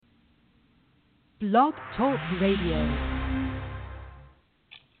Blog Talk Radio.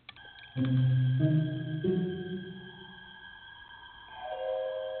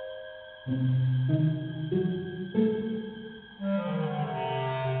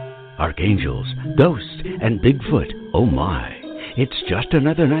 Archangels, ghosts, and Bigfoot, oh my. It's just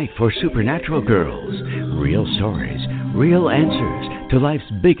another night for Supernatural Girls. Real stories, real answers to life's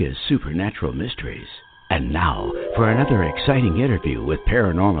biggest supernatural mysteries. And now for another exciting interview with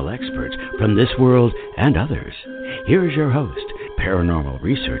paranormal experts from this world and others. Here's your host, paranormal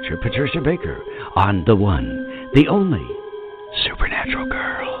researcher Patricia Baker, on the one, the only Supernatural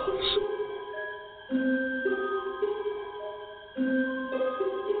Girls.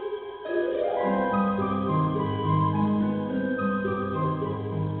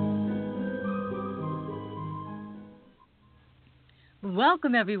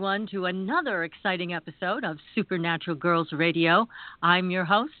 Welcome, everyone, to another exciting episode of Supernatural Girls Radio. I'm your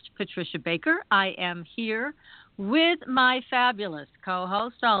host, Patricia Baker. I am here with my fabulous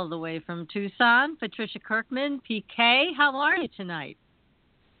co-host all the way from Tucson, Patricia Kirkman. PK, how are you tonight?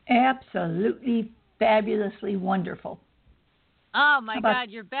 Absolutely fabulously wonderful. Oh, my God,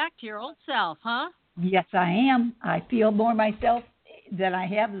 you're back to your old self, huh? Yes, I am. I feel more myself than I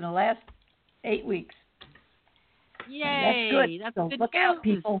have in the last 8 weeks. Yay! That's good. That's so good look news. out,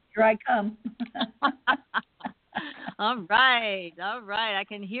 people. Here I come. All right. I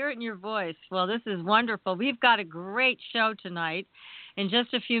can hear it in your voice. Well, this is wonderful. We've got a great show tonight. In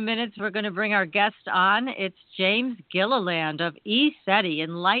just a few minutes, we're going to bring our guest on. It's James Gilliland of ESETI,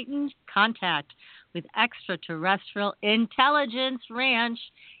 Enlightened Contact with Extraterrestrial Intelligence Ranch.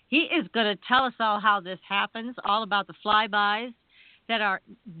 He is going to tell us all how this happens, all about the flybys. That are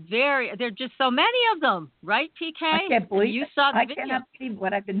there are just so many of them, right, PK? I can't believe you saw the video. I cannot believe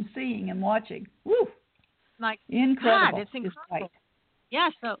what I've been seeing and watching. Woo! My incredible. God, it's incredible. Yeah,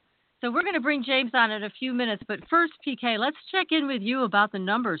 so we're going to bring James on in a few minutes, but first, PK, let's check in with you about the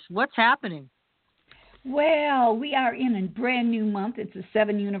numbers. What's happening? Well, we are in a brand new month. It's a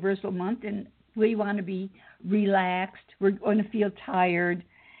 7 universal month, and we want to be relaxed. We're going to feel tired.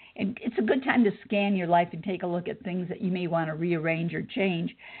 And it's a good time to scan your life and take a look at things that you may want to rearrange or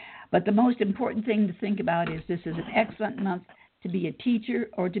change. But the most important thing to think about is this is an excellent month to be a teacher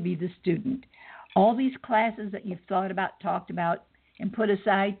or to be the student. All these classes that you've thought about, talked about, and put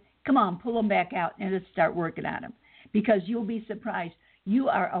aside, come on, pull them back out and let's start working on them. Because you'll be surprised. You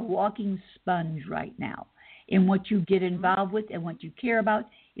are a walking sponge right now. And what you get involved with and what you care about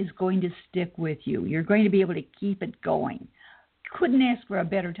is going to stick with you. You're going to be able to keep it going. Couldn't ask for a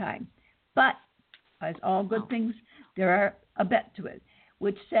better time. But, as all good things, there are a bet to it,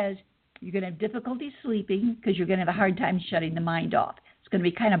 which says you're going to have difficulty sleeping because you're going to have a hard time shutting the mind off. It's going to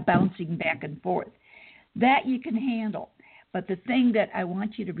be kind of bouncing back and forth. That you can handle. But the thing that I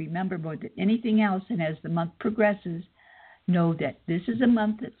want you to remember more than anything else, and as the month progresses, know that this is a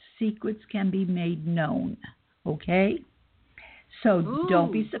month that secrets can be made known. Okay? So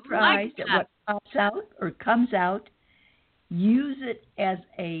don't be surprised at what pops out or comes out. Use it as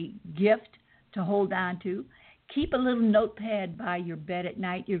a gift to hold on to. Keep a little notepad by your bed at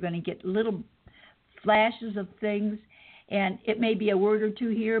night. You're going to get little flashes of things, and it may be a word or two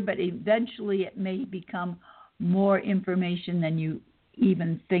here, but eventually it may become more information than you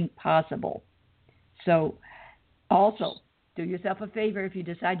even think possible. So also, do yourself a favor if you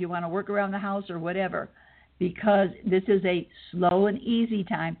decide you want to work around the house or whatever, because this is a slow and easy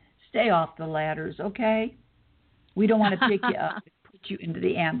time. Stay off the ladders, okay? We don't want to pick you up and put you into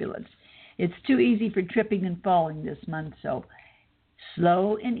the ambulance. It's too easy for tripping and falling this month, so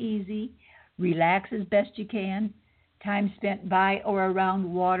slow and easy. Relax as best you can. Time spent by or around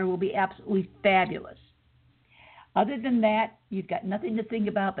water will be absolutely fabulous. Other than that, you've got nothing to think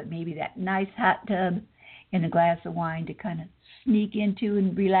about but maybe that nice hot tub and a glass of wine to kind of sneak into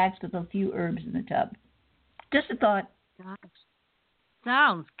and relax with a few herbs in the tub. Just a thought. Gosh.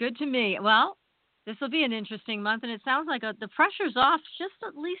 Sounds good to me. Well, this will be an interesting month, and it sounds like the pressure's off just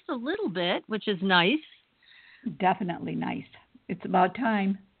at least a little bit, which is nice. Definitely nice. It's about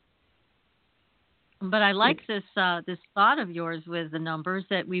time. But I like this thought of yours with the numbers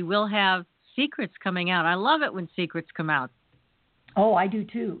that we will have secrets coming out. I love it when secrets come out. Oh, I do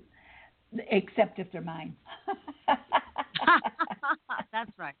too, except if they're mine.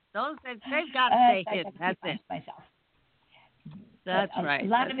 That's right. They've got to stay hidden. That's it. Myself. That's right. A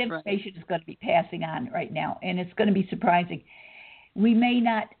lot of information is going to be passing on right now, and it's going to be surprising. We may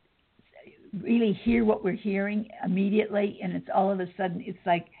not really hear what we're hearing immediately, and it's all of a sudden, it's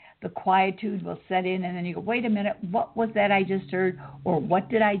like the quietude will set in, and then you go, wait a minute, what was that I just heard, or what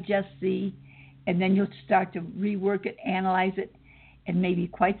did I just see? And then you'll start to rework it, analyze it, and may be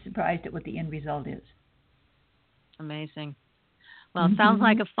quite surprised at what the end result is. Amazing. Well, it sounds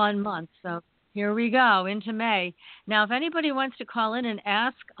like a fun month. So here we go into May. Now, if anybody wants to call in and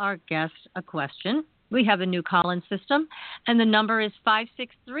ask our guest a question, we have a new call-in system, and the number is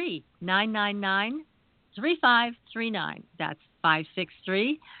 563-999-3539. That's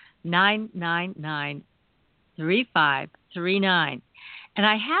 563-999-3539. And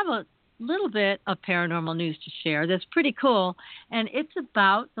I have a little bit of paranormal news to share that's pretty cool, and it's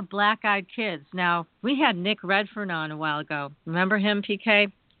about the black-eyed kids. Now, we had Nick Redfern on a while ago. Remember him, PK?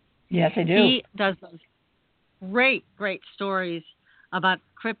 Yes, I do. He does those great stories about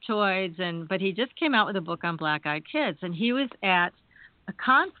cryptoids, but he just came out with a book on black-eyed kids, and he was at a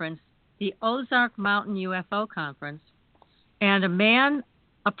conference, the Ozark Mountain UFO Conference, and a man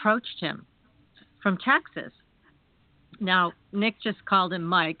approached him from Texas. Now, Nick just called him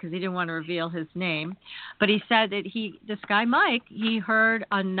Mike because he didn't want to reveal his name, but he said that this guy Mike, he heard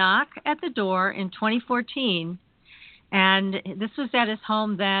a knock at the door in 2014, and this was at his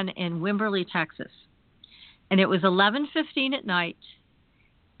home then in Wimberley, Texas, and it was 11:15 at night.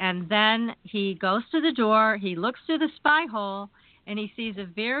 And then he goes to the door, he looks through the spy hole, and he sees a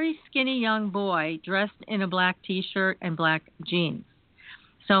very skinny young boy dressed in a black T-shirt and black jeans.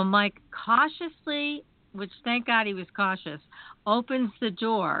 So Mike cautiously, which thank God he was cautious, opens the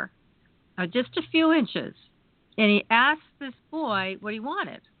door just a few inches, and he asks this boy what he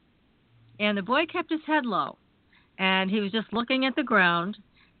wanted. And the boy kept his head low, and he was just looking at the ground.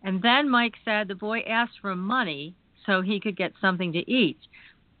 And then Mike said the boy asked for money so he could get something to eat.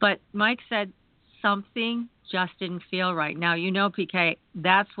 But Mike said something just didn't feel right. Now, you know, PK,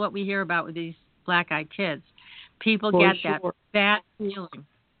 that's what we hear about with these black-eyed kids. People get that bad feeling.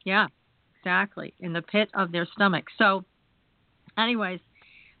 Yeah, exactly, in the pit of their stomach. So, anyways,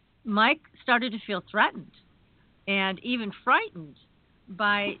 Mike started to feel threatened and even frightened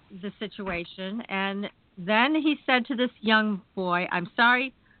by the situation. And then he said to this young boy, "I'm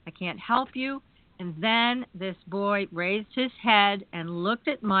sorry, I can't help you." And then this boy raised his head and looked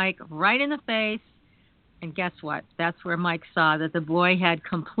at Mike right in the face. And guess what? That's where Mike saw that the boy had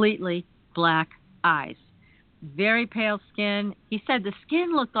completely black eyes. Very pale skin. He said the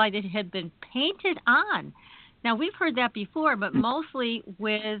skin looked like it had been painted on. Now, we've heard that before, but mostly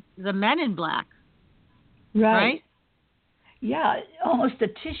with the Men in Black. Right? Yeah, almost a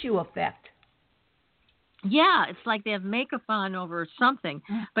tissue effect. Yeah, it's like they have makeup on over something.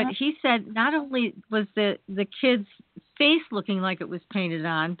 But he said not only was the kid's face looking like it was painted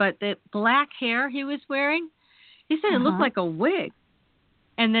on, but the black hair he was wearing, he said it looked like a wig.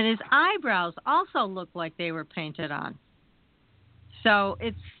 And then his eyebrows also looked like they were painted on. So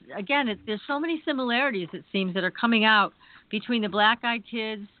there's so many similarities, it seems, that are coming out between the black-eyed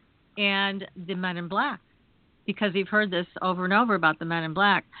kids and the Men in Black, because we've heard this over and over about the Men in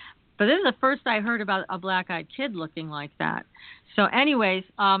Black. But this is the first I heard about a black-eyed kid looking like that. So anyways,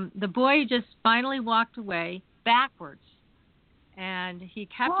 the boy just finally walked away backwards. And he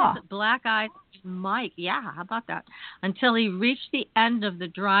kept his black eyes on Mike. Yeah, how about that? Until he reached the end of the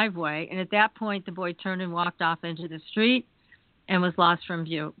driveway. And at that point, the boy turned and walked off into the street and was lost from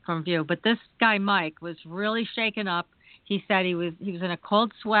view. But this guy, Mike, was really shaken up. He said he was in a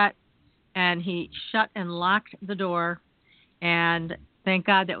cold sweat, and he shut and locked the door. And thank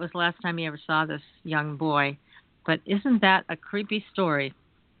God that was the last time he ever saw this young boy. But isn't that a creepy story?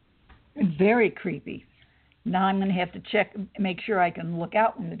 Very creepy. Now I'm going to have to make sure I can look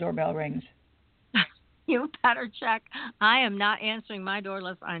out when the doorbell rings. You better check. I am not answering my door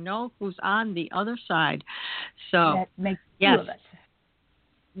unless I know who's on the other side. So that makes two of us.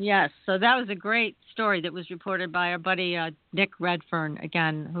 Yes. So that was a great story that was reported by our buddy Nick Redfern,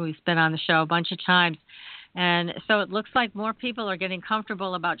 again, who's been on the show a bunch of times. And so it looks like more people are getting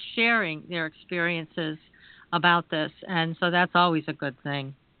comfortable about sharing their experiences about this. And so that's always a good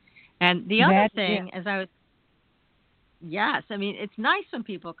thing. And the other thing, it's nice when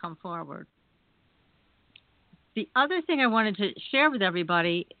people come forward. The other thing I wanted to share with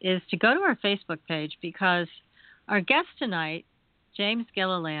everybody is to go to our Facebook page, because our guest tonight, James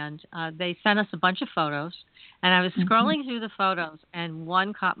Gilliland, they sent us a bunch of photos, and I was scrolling through the photos, and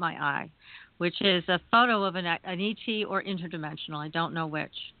one caught my eye, which is a photo of an ET or interdimensional. I don't know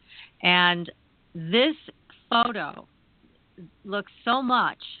which. And this photo looks so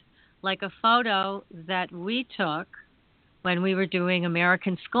much like a photo that we took when we were doing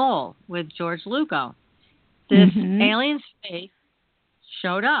American Skull with George Lugo. This alien's face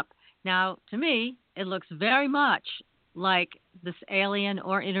showed up. Now, to me, it looks very much like this alien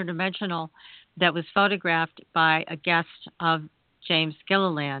or interdimensional that was photographed by a guest of James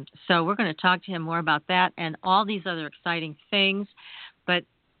Gilliland. So we're going to talk to him more about that and all these other exciting things. But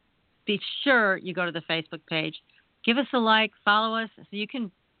be sure you go to the Facebook page. Give us a like, follow us, so you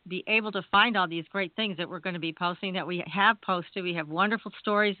can be able to find all these great things that we're going to be posting, that we have posted. We have wonderful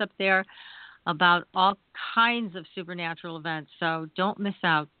stories up there about all kinds of supernatural events. So don't miss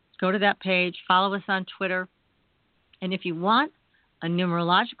out. Go to that page, follow us on Twitter. And if you want a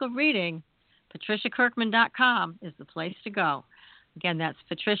numerological reading, patriciakirkman.com is the place to go. Again, that's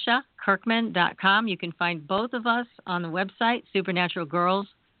patriciakirkman.com. You can find both of us on the website, Supernatural Girls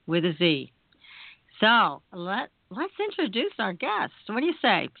with a Z. So let's introduce our guest. What do you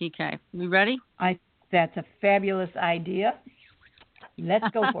say, PK? You ready? That's a fabulous idea. Let's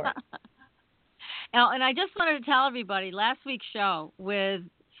go for it. Now, and I just wanted to tell everybody, last week's show with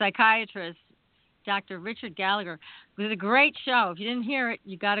psychiatrist Dr. Richard Gallagher was a great show. If you didn't hear it,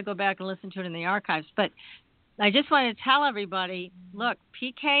 you got to go back and listen to it in the archives. But I just wanted to tell everybody, look,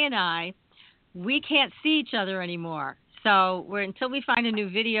 PK and I, we can't see each other anymore. So until we find a new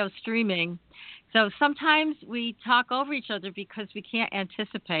video streaming. So sometimes we talk over each other because we can't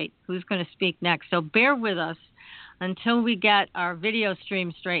anticipate who's going to speak next. So bear with us until we get our video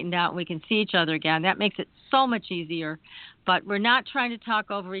stream straightened out and we can see each other again. That makes it so much easier. But we're not trying to talk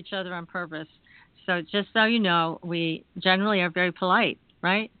over each other on purpose. So just so you know, we generally are very polite,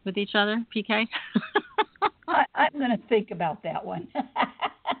 right, with each other, PK? I'm going to think about that one.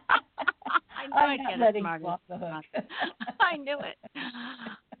 I'm not letting you off the hook. I knew it.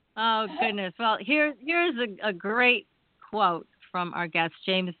 Oh, goodness. Well, here's a great quote from our guest,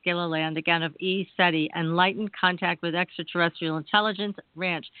 James Gilliland, again of ESETI, Enlightened Contact with Extraterrestrial Intelligence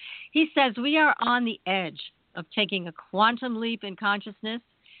Ranch. He says, we are on the edge of taking a quantum leap in consciousness,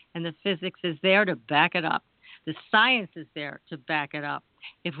 and the physics is there to back it up. The science is there to back it up.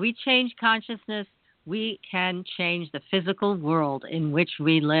 If we change consciousness, we can change the physical world in which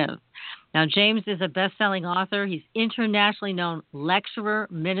we live. Now, James is a best-selling author. He's internationally known lecturer,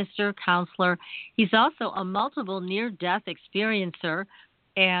 minister, counselor. He's also a multiple near-death experiencer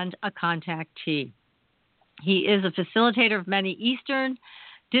and a contactee. He is a facilitator of many Eastern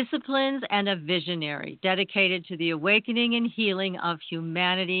disciplines and a visionary dedicated to the awakening and healing of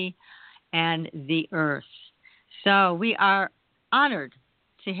humanity and the earth. So we are honored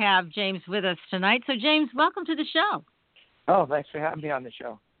to have James with us tonight. So, James, welcome to the show. Oh, thanks for having me on the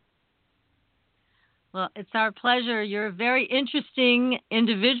show. Well, it's our pleasure. You're a very interesting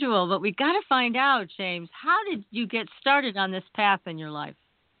individual, but we got to find out, James, how did you get started on this path in your life?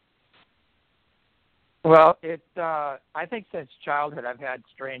 Well, I think since childhood I've had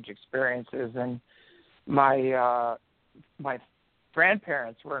strange experiences, and my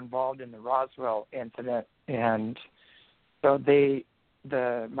grandparents were involved in the Roswell incident, and so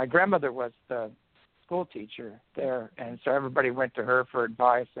my grandmother was the school teacher there, and so everybody went to her for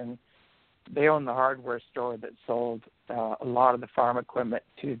advice, and they owned the hardware store that sold a lot of the farm equipment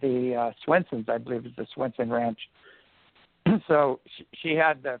to the Swensons, I believe it was the Swenson Ranch. So she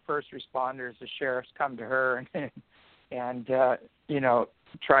had the first responders, the sheriffs, come to her and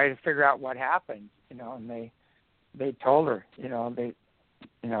try to figure out what happened, and they told her,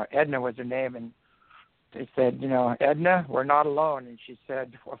 Edna was her name, and they said, Edna, we're not alone. And she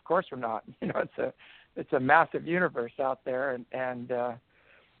said, well, of course we're not. It's a massive universe out there. And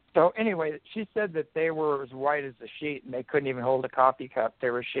so anyway, she said that they were as white as a sheet and they couldn't even hold a coffee cup.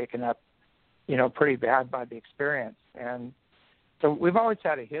 They were shaken up, pretty bad by the experience. And so we've always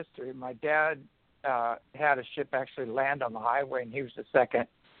had a history. My dad had a ship actually land on the highway, and he was the second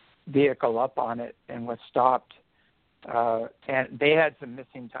vehicle up on it and was stopped. And they had some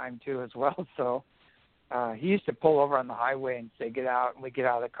missing time, too, as well. So he used to pull over on the highway and say, get out, and we'd get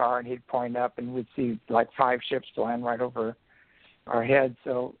out of the car, and he'd point up, and we'd see like 5 ships land right over our heads.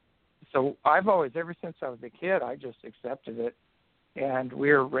 So I've always, ever since I was a kid, I just accepted it. And we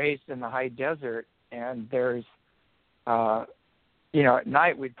were raised in the high desert, and there's, at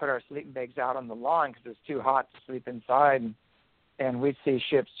night we'd put our sleeping bags out on the lawn because it was too hot to sleep inside, and we'd see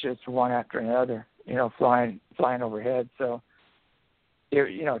ships just one after another, flying overhead. So,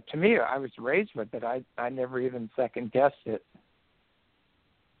 to me, I was raised with it. I never even second guessed it.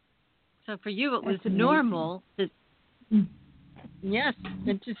 So for you, it was normal. Yes,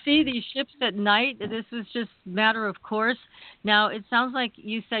 and to see these ships at night, this was just matter of course. Now, it sounds like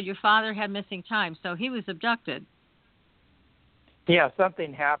you said your father had missing time, so he was abducted. Yeah,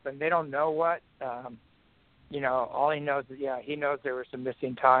 something happened. They don't know what. All he knows is, he knows there was some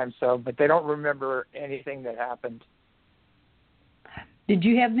missing time, but they don't remember anything that happened. Did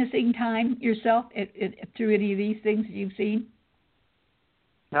you have missing time yourself through any of these things that you've seen?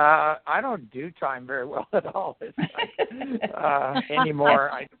 I don't do time very well at all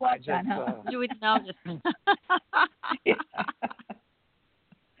anymore. I just you would notice.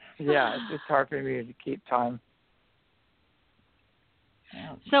 Yeah, it's hard for me to keep time.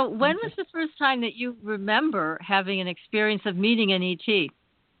 So, when was the first time that you remember having an experience of meeting an ET?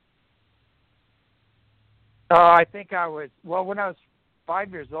 I think when I was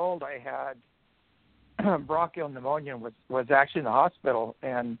 5 years old, I had bronchial pneumonia and was actually in the hospital,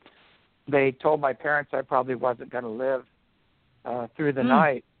 and they told my parents I probably wasn't going to live through the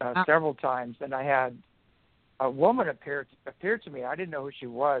night several times. And I had a woman appear to me. I didn't know who she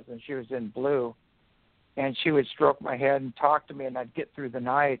was, and she was in blue. And she would stroke my head and talk to me, and I'd get through the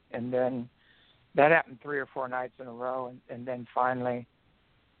night. And then that happened 3 or 4 nights in a row. And then finally,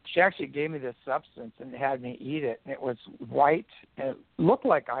 she actually gave me this substance and had me eat it. And it was white. And it looked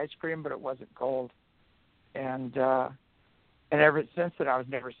like ice cream, but it wasn't cold. And ever since then, I was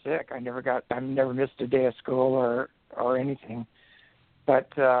never sick. I never missed a day of school or anything.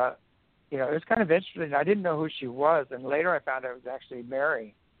 But it was kind of interesting. I didn't know who she was, and later I found out it was actually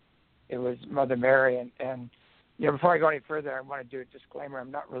Mary. It was Mother Mary, and before I go any further, I want to do a disclaimer. I'm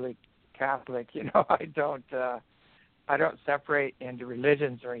not really Catholic. I don't separate into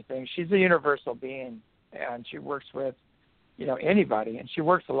religions or anything. She's a universal being, and she works with anybody, and she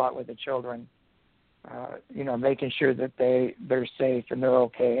works a lot with the children. Making sure that they're safe and they're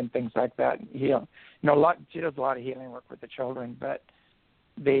okay and things like that. She does a lot of healing work with the children, but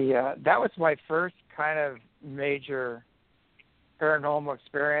that was my first kind of major paranormal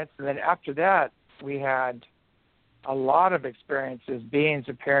experience. And then after that, we had a lot of experiences, beings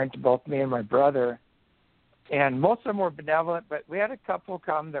appearing to both me and my brother, and most of them were benevolent, but we had a couple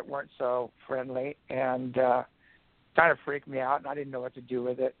come that weren't so friendly and kind of freaked me out, and I didn't know what to do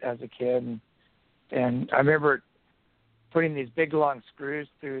with it as a kid. And I remember putting these big long screws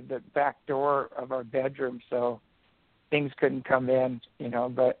through the back door of our bedroom so things couldn't come in,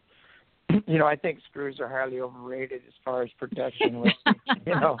 but I think screws are highly overrated as far as protection with,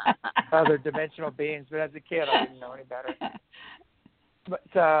 other dimensional beings. But as a kid, I didn't know any better. But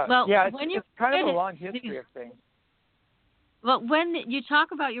it's kind of a long history of things. Well, when you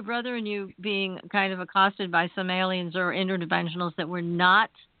talk about your brother and you being kind of accosted by some aliens or interdimensionals that were not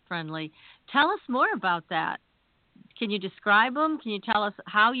friendly, tell us more about that. Can you describe them? Can you tell us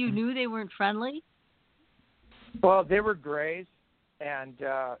how you knew they weren't friendly? Well, they were grays, and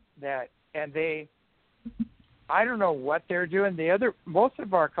I don't know what they're doing. Most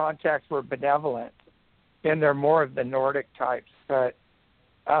of our contacts were benevolent, and they're more of the Nordic types, but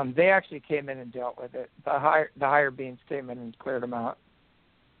they actually came in and dealt with it. The higher beings came in and cleared them out.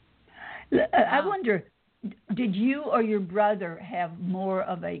 I wonder, did you or your brother have more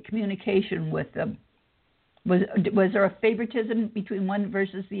of a communication with them? Was there a favoritism between one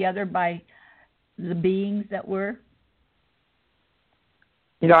versus the other by the beings that were?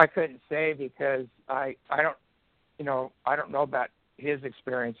 I couldn't say because I don't know about his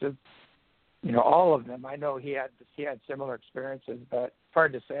experiences. All of them. I know he had similar experiences, but it's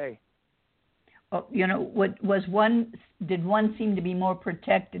hard to say. Well, did one seem to be more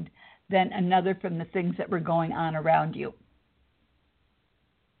protected than another from the things that were going on around you?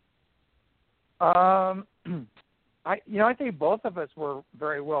 I think both of us were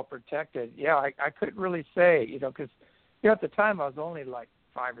very well protected. Yeah, I couldn't really say, because at the time I was only like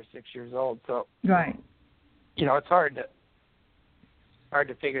 5 or 6 years old, so right. It's hard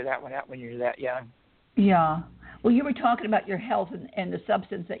to figure that one out when you're that young. Yeah. Well, you were talking about your health and the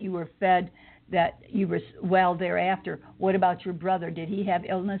substance that you were fed, that you were well thereafter. What about your brother? Did he have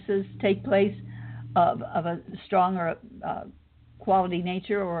illnesses take place of a strong or quality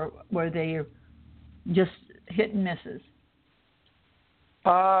nature, or were they just hit and misses?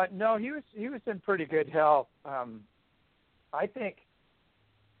 No, he was in pretty good health. I think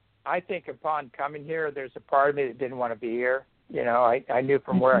upon coming here, there's a part of me that didn't want to be here. I knew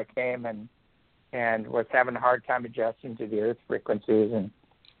from where I came and was having a hard time adjusting to the earth frequencies, and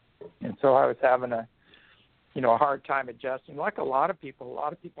so I was having a hard time adjusting. Like a lot of people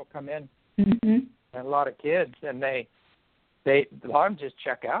come in, and a lot of kids, and they a lot of them just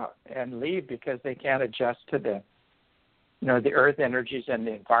check out and leave because they can't adjust to the earth energies and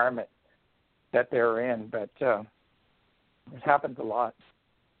the environment that they're in. But it happens a lot.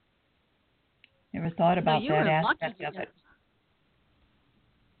 Never thought about that aspect of it.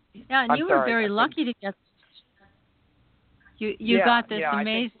 Yeah, and you were very lucky to get. You got this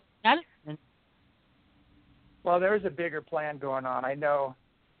amazing medicine. Well, there was a bigger plan going on. I know.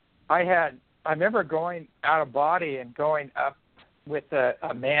 I remember going out of body and going up with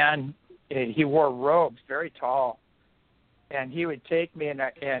a man. He wore robes, very tall, and he would take me and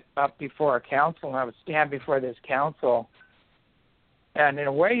up before a council, and I would stand before this council. And in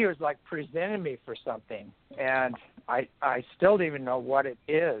a way, he was like presenting me for something, and I still don't even know what it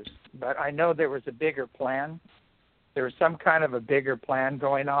is, but I know there was a bigger plan. There was some kind of a bigger plan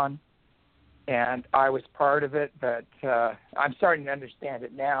going on, and I was part of it. But I'm starting to understand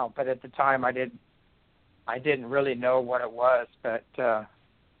it now. But at the time, I didn't really know what it was. But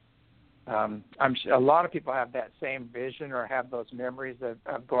I'm sure a lot of people have that same vision or have those memories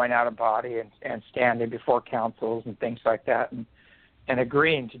of going out of body and standing before councils and things like that, and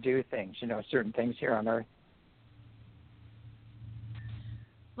agreeing to do things, certain things here on Earth.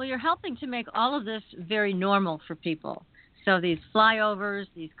 Well, you're helping to make all of this very normal for people. So these flyovers,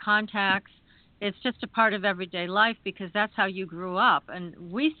 these contacts, it's just a part of everyday life because that's how you grew up. And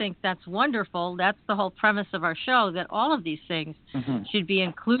we think that's wonderful. That's the whole premise of our show, that all of these things should be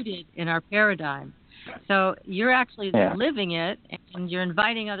included in our paradigm. So you're actually living it, and you're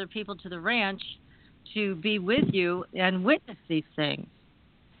inviting other people to the ranch to be with you and witness these things.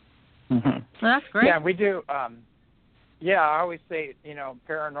 So that's great. Yeah, we do. I always say,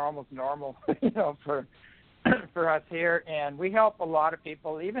 paranormal's normal, for us here, and we help a lot of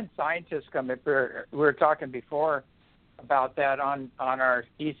people. Even scientists come up here. We were talking before about that on our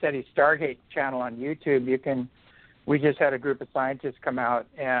ESETI Stargate channel on YouTube. We just had a group of scientists come out,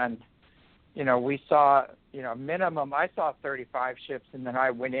 and we saw, minimum. I saw 35 ships, and then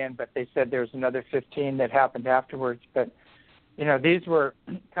I went in, but they said there was another 15 that happened afterwards. But these were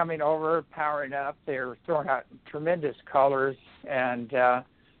coming over, powering up. They were throwing out tremendous colors and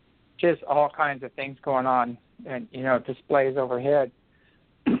just all kinds of things going on, and displays overhead.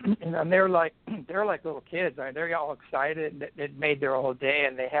 And they're like little kids. They're all excited. It made their whole day,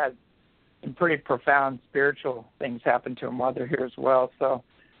 and they had some pretty profound spiritual things happen to them while they're here as well. So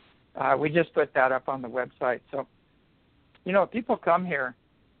we just put that up on the website. So if people come here,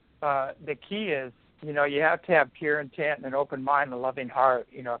 the key is, you have to have pure intent and an open mind and a loving heart.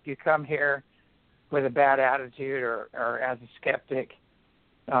 If you come here with a bad attitude or as a skeptic,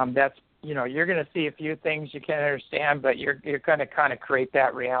 that's, you're going to see a few things you can't understand, but you're going to kind of create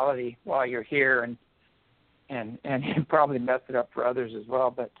that reality while you're here, and you probably mess it up for others as well.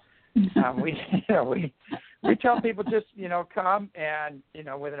 But we tell people just, come and,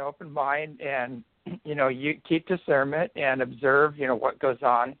 with an open mind, and, you keep discernment and observe, what goes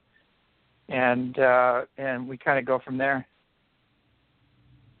on. And we kind of go from there.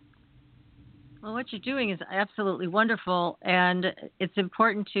 Well, what you're doing is absolutely wonderful, and it's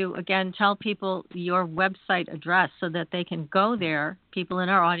important to, again, tell people your website address so that they can go there, people in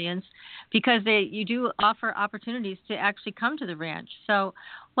our audience, because you do offer opportunities to actually come to the ranch. So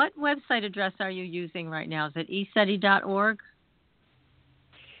what website address are you using right now? Is it eseti.org?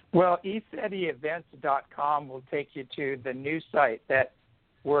 Well, esetievents.com will take you to the new site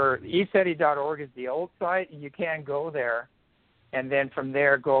where eseti.org is the old site, and you can go there, and then from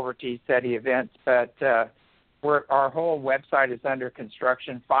there go over to ESETI Events. But our whole website is under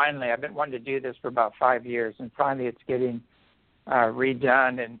construction. Finally, I've been wanting to do this for about 5 years, and finally it's getting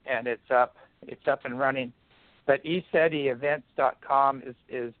redone, and it's up and running. But esetievents.com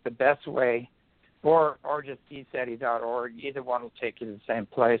is the best way, or just eseti.org. Either one will take you to the same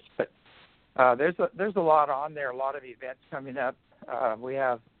place. But there's a lot on there, a lot of events coming up. We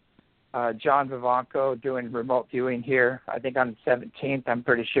have John Vivanco doing remote viewing here, I think on the 17th, I'm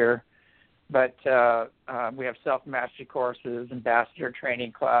pretty sure. But we have self-mastery courses, ambassador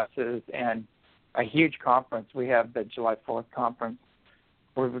training classes, and a huge conference. We have the July 4th conference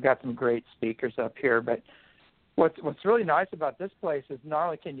where we've got some great speakers up here. But what's really nice about this place is not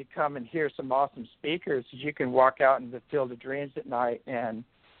only can you come and hear some awesome speakers, you can walk out in the field of dreams at night and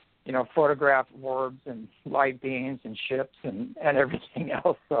photograph orbs and light beings and ships and everything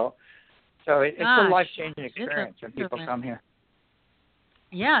else. So it's a life-changing experience when people come here.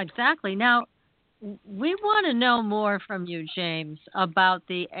 Yeah, exactly. Now, we want to know more from you, James, about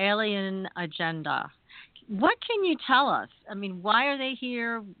the alien agenda. What can you tell us? I mean, why are they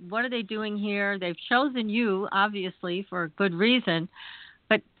here? What are they doing here? They've chosen you, obviously, for a good reason.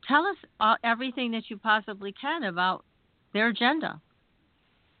 But tell us everything that you possibly can about their agenda.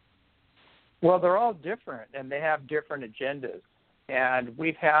 Well, they're all different, and they have different agendas. And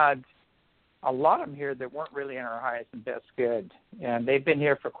we've had a lot of them here that weren't really in our highest and best good. And they've been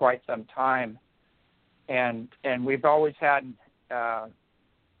here for quite some time. And we've always had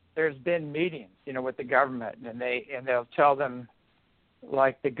there's been meetings, with the government, and they'll tell them,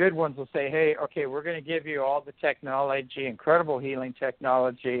 like the good ones will say, hey, okay, we're going to give you all the technology, incredible healing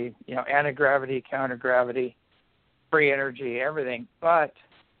technology, anti-gravity, counter-gravity, free energy, everything, but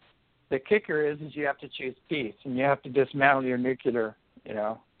the kicker is you have to choose peace, and you have to dismantle your nuclear,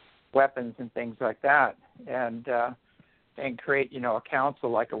 weapons and things like that, and create, a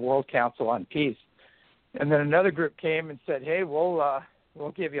council, like a World Council on Peace. And then another group came and said, hey, we'll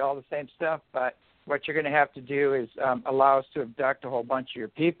give you all the same stuff, but what you're going to have to do is allow us to abduct a whole bunch of your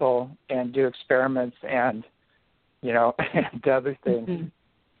people and do experiments and, and other things. Mm-hmm.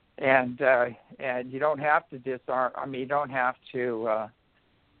 And you don't have to disarm. I mean, you don't have to,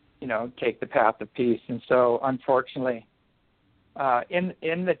 take the path of peace. And so, unfortunately, in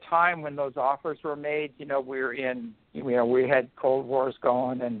the time when those offers were made, we had Cold Wars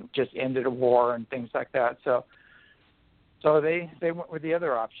going and just ended a war and things like that. So they went with the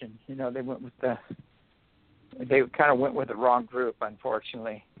other option. They kind of went with the wrong group,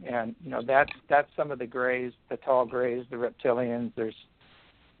 unfortunately. And that's some of the greys, the tall greys, the reptilians.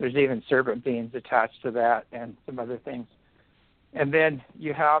 There's even serpent beings attached to that, and some other things. And then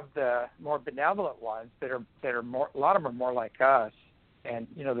you have the more benevolent ones that are more. A lot of them are more like us. And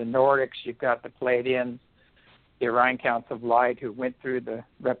the Nordics. You've got the Pleiadians, the Orion Counts of Light, who went through the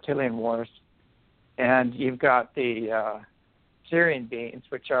reptilian wars, and you've got the Syrian beings,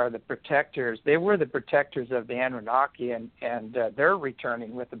 which are the protectors. They were the protectors of the Anunnaki, and they're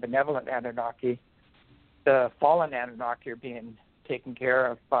returning with the benevolent Anunnaki. The fallen Anunnaki are being taken care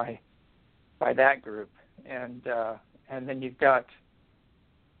of by that group, and then you've got,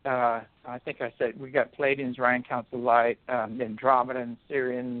 I think I said, we got Pleiadians, Orion Counts of Light, Andromedans,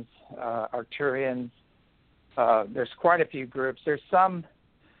 Syrians, Arcturians. There's quite a few groups. There's some.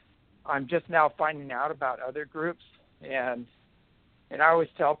 I'm just now finding out about other groups, and I always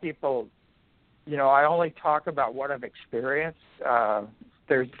tell people, I only talk about what I've experienced.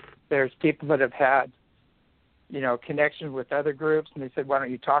 There's people that have had, connections with other groups, and they said, why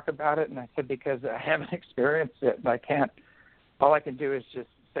don't you talk about it? And I said, because I haven't experienced it, and I can't. All I can do is just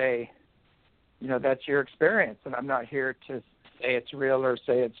say, that's your experience, and I'm not here to say it's real or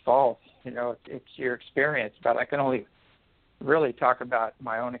say it's false. It's your experience, but I can only really talk about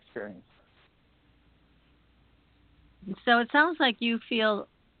my own experience. So it sounds like you feel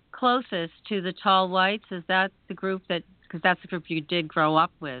closest to the tall whites. Is that the group because that's the group you did grow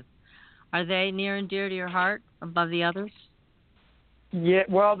up with? Are they near and dear to your heart above the others? Yeah,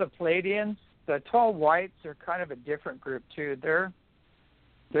 well, the Pleiadians, the tall whites are kind of a different group too.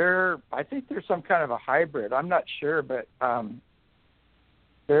 I think they're some kind of a hybrid. I'm not sure, but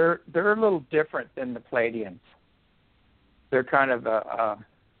they're a little different than the Pleiadians. They're kind of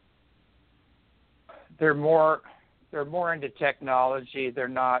they're more into technology. They're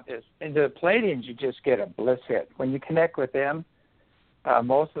not as into the Pleiadians. You just get a bliss hit when you connect with them.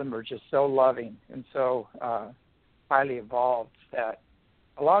 Most of them are just so loving and so highly evolved that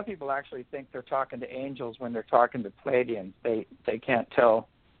a lot of people actually think they're talking to angels when they're talking to Pleiadians. They can't tell,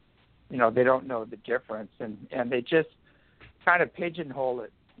 they don't know the difference, and they just kind of pigeonhole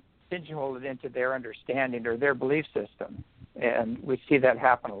it into their understanding or their belief system, and we see that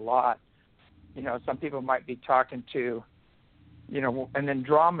happen a lot. Some people might be talking to, an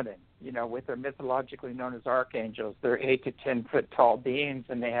Andromedan, with their mythologically known as archangels. They're 8 to 10 foot tall beings,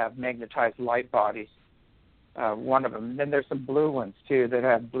 and they have magnetized light bodies. One of them. And then there's some blue ones too that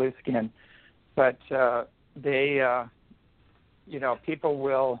have blue skin, but they, people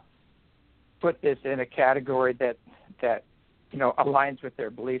will put this in a category that aligns with their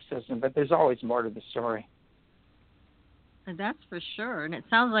belief system. But there's always more to the story. And that's for sure. And it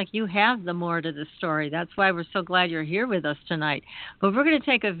sounds like you have the more to the story. That's why we're so glad you're here with us tonight. But we're going to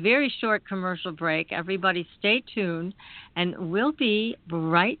take a very short commercial break. Everybody stay tuned, and we'll be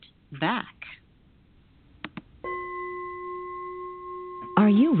right back. Are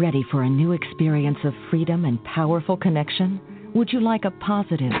you ready for a new experience of freedom and powerful connection? Would you like a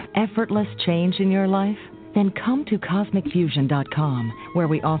positive, effortless change in your life? Then come to CosmicFusion.com, where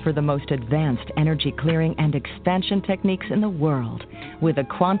we offer the most advanced energy clearing and expansion techniques in the world, with a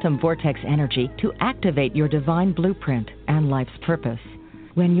quantum vortex energy to activate your divine blueprint and life's purpose.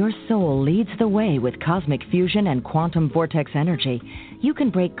 When your soul leads the way with cosmic fusion and quantum vortex energy, you can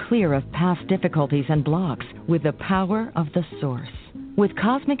break clear of past difficulties and blocks with the power of the Source. With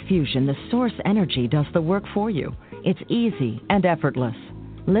Cosmic Fusion, the Source energy does the work for you. It's easy and effortless.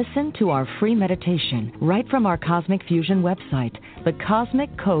 Listen to our free meditation right from our Cosmic Fusion website, the Cosmic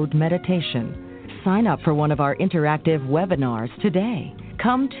Code Meditation. Sign up for one of our interactive webinars today.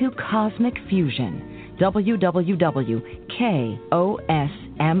 Come to Cosmic Fusion,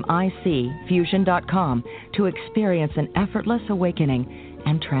 www.kosmicfusion.com, to experience an effortless awakening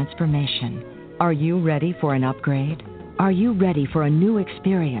and transformation. Are you ready for an upgrade? Are you ready for a new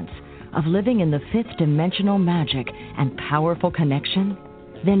experience of living in the fifth dimensional magic and powerful connection?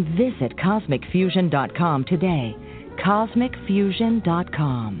 Then visit CosmicFusion.com today.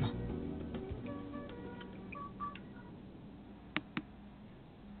 CosmicFusion.com.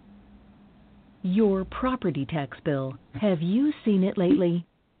 Your property tax bill. Have you seen it lately?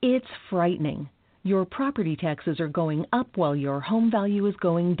 It's frightening. Your property taxes are going up while your home value is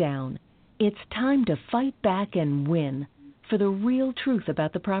going down. It's time to fight back and win. For the real truth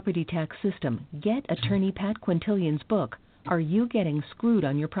about the property tax system, get attorney Pat Quintilian's book, Are You Getting Screwed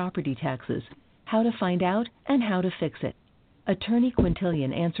on Your Property Taxes? How to Find Out and How to Fix It. Attorney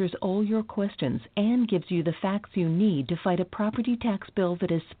Quintilian answers all your questions and gives you the facts you need to fight a property tax bill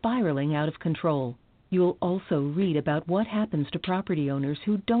that is spiraling out of control. You'll also read about what happens to property owners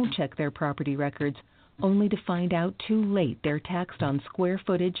who don't check their property records, only to find out too late they're taxed on square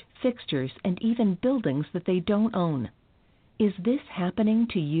footage, fixtures, and even buildings that they don't own. Is this happening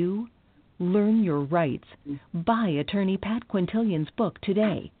to you? Learn your rights. Buy attorney Pat Quintilian's book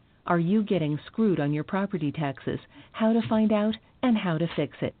today. Are You Getting Screwed on Your Property Taxes? How to Find Out and How to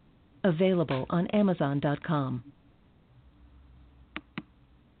Fix It. Available on Amazon.com.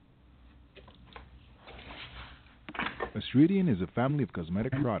 Extraterrestrial is a family of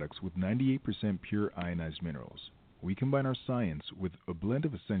cosmetic products with 98% pure ionized minerals. We combine our science with a blend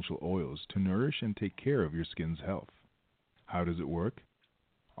of essential oils to nourish and take care of your skin's health. How does it work?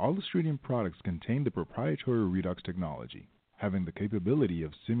 All Extraterrestrial products contain the proprietary redox technology, having the capability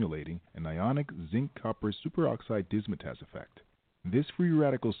of simulating an ionic zinc-copper superoxide dismutase effect. This free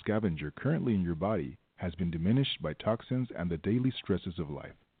radical scavenger currently in your body has been diminished by toxins and the daily stresses of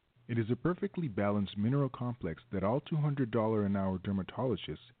life. It is a perfectly balanced mineral complex that all $200 an hour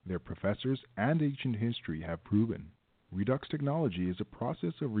dermatologists, their professors, and ancient history have proven. Redox technology is a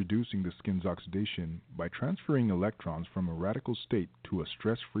process of reducing the skin's oxidation by transferring electrons from a radical state to a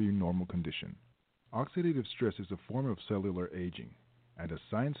stress-free normal condition. Oxidative stress is a form of cellular aging, and as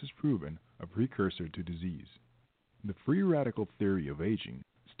science has proven, a precursor to disease. The free radical theory of aging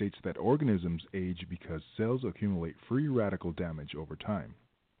states that organisms age because cells accumulate free radical damage over time.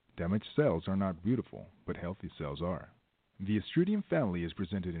 Damaged cells are not beautiful, but healthy cells are. The Extraterrestrial family is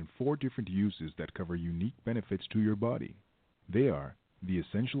presented in 4 different uses that cover unique benefits to your body. They are the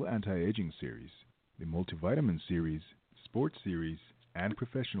Essential Anti-Aging Series, the Multivitamin Series, Sports Series, and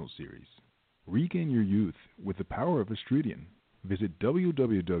Professional Series. Regain your youth with the power of Extraterrestrial. Visit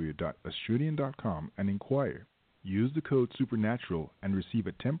www.extraterrestrial.com and inquire. Use the code SUPERNATURAL and receive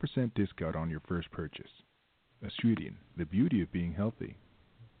a 10% discount on your first purchase. Extraterrestrial, the beauty of being healthy.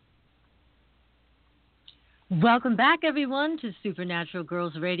 Welcome back, everyone, to Supernatural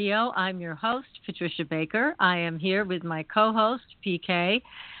Girls Radio. I'm your host, Patricia Baker. I am here with my co-host, PK,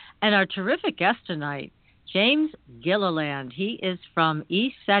 and our terrific guest tonight, James Gilliland. He is from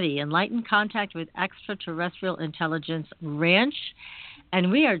ESETI, Enlightened Contact with Extraterrestrial Intelligence Ranch, and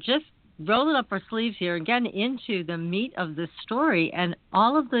we are just rolling up our sleeves here and getting into the meat of the story and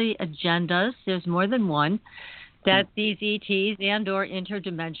all of the agendas, there's more than one, that these ETs and or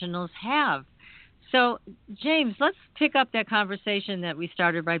interdimensionals have. So, James, let's pick up that conversation that we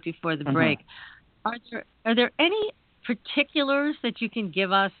started right before the break. Are there any particulars that you can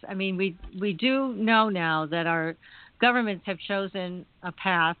give us? I mean, we do know now that our governments have chosen a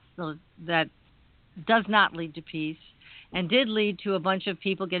path that does not lead to peace and did lead to a bunch of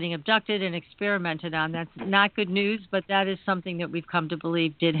people getting abducted and experimented on. That's not good news, but that is something that we've come to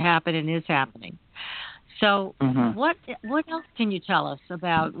believe did happen and is happening. So what else can you tell us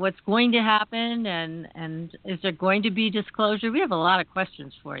about what's going to happen, and is there going to be disclosure? We have a lot of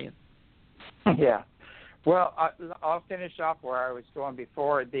questions for you. Yeah. Well, I'll finish off where I was going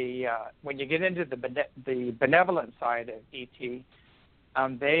before. When you get into the benevolent side of ET,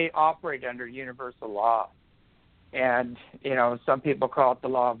 they operate under universal law. And, you know, some people call it the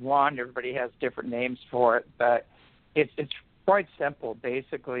law of one. Everybody has different names for it, but it's quite simple.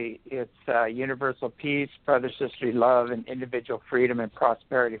 Basically, it's universal peace, brother, sisterly love, and individual freedom and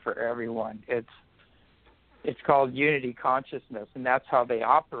prosperity for everyone. It's called unity consciousness, and that's how they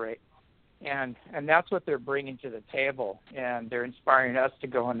operate. And that's what they're bringing to the table, and they're inspiring us to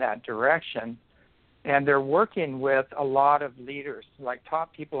go in that direction. And they're working with a lot of leaders, like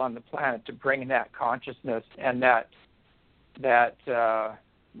top people on the planet, to bring that consciousness and that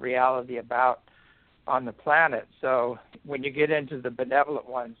reality about on the planet. So when you get into the benevolent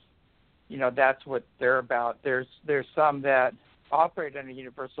ones, you know, that's what they're about. There's some that operate under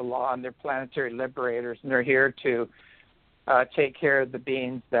universal law, and they're planetary liberators, and they're here to take care of the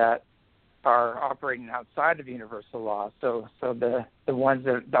beings that are operating outside of universal law. So the ones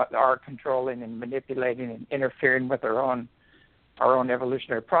that are controlling and manipulating and interfering with our own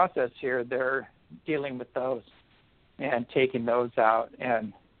evolutionary process here, they're dealing with those. and taking those out.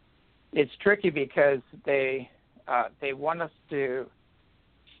 And it's tricky because they want us to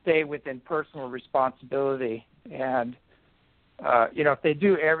stay within personal responsibility. And, if they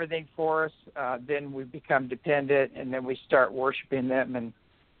do everything for us, then we become dependent, and then we start worshiping them, and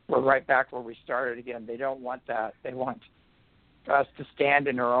we're right back where we started again. They don't want that. They want us to stand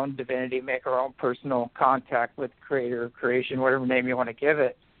in our own divinity, make our own personal contact with Creator, creation, whatever name you want to give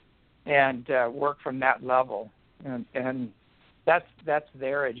it, and work from that level. And that's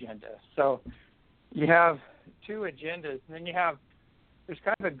their agenda. So you have two agendas, and then there's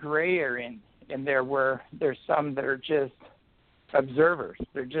kind of a gray area in there where there's some that are just observers.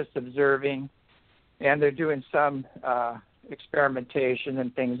 They're just observing, and they're doing some experimentation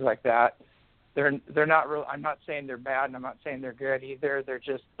and things like that. They're not real. I'm not saying they're bad, and I'm not saying they're good either.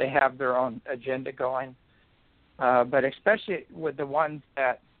 They have their own agenda going. But especially with the ones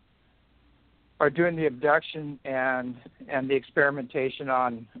that are doing the abduction and the experimentation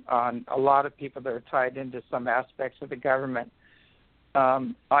on a lot of people that are tied into some aspects of the government,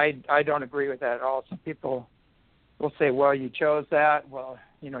 I don't agree with that at all. Some people will say, well, you chose that. Well,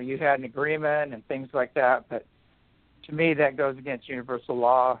 you had an agreement and things like that. But to me, that goes against universal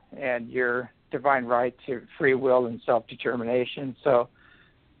law and your divine right to free will and self-determination. So,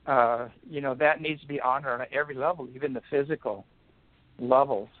 that needs to be honored on every level, even the physical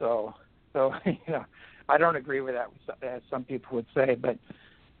level. So I don't agree with that, as some people would say. But,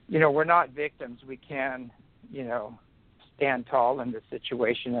 we're not victims. We can, stand tall in this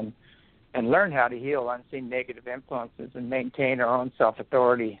situation and learn how to heal unseen negative influences and maintain our own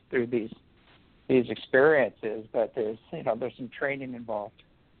self-authority through these experiences. But there's some training involved.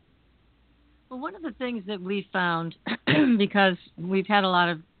 Well, one of the things that we found, because we've had a lot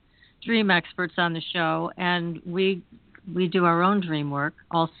of dream experts on the show, and we do our own dream work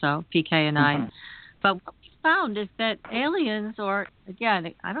also, PK and I, but what we found is that aliens, or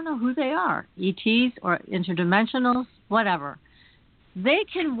again, I don't know who they are, ETs or interdimensionals, whatever, they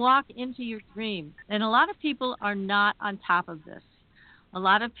can walk into your dreams. And a lot of people are not on top of this. A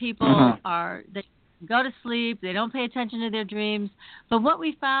lot of people they go to sleep, they don't pay attention to their dreams. But what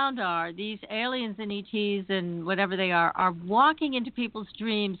we found are these aliens and ETs and whatever they are walking into people's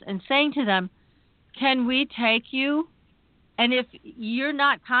dreams and saying to them, can we take you? And if you're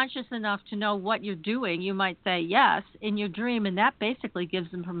not conscious enough to know what you're doing, you might say yes in your dream, and that basically gives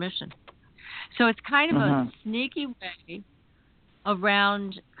them permission. So it's kind of a sneaky way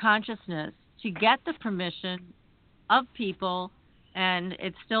around consciousness to get the permission of people, and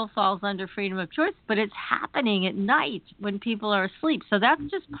it still falls under freedom of choice, but it's happening at night when people are asleep. So that's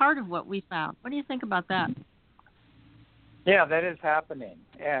just part of what we found. What do you think about that? Yeah, that is happening.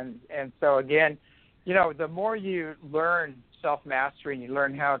 And so, again, the more you learn self-mastery and you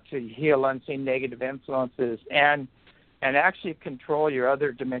learn how to heal unseen negative influences and actually control your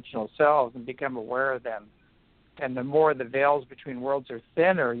other dimensional selves and become aware of them, and the more the veils between worlds are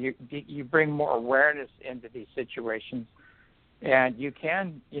thinner, you bring more awareness into these situations, and you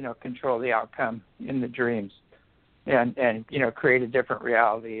can, control the outcome in the dreams and create a different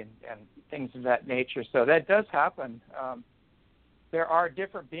reality and things of that nature. So that does happen. There are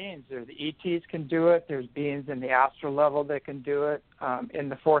different beings. The ETs can do it. There's beings in the astral level that can do it. In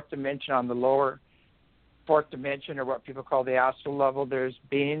the fourth dimension, on the lower fourth dimension, or what people call the astral level, there's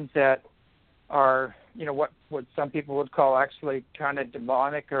beings that are, what some people would call actually kind of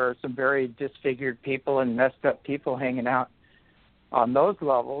demonic, or some very disfigured people and messed up people hanging out on those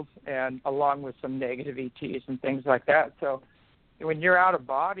levels, and along with some negative ETs and things like that. So when you're out of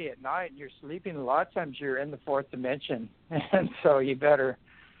body at night and you're sleeping, a lot of times you're in the fourth dimension. And so you better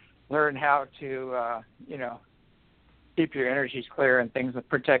learn how to, keep your energies clear and things that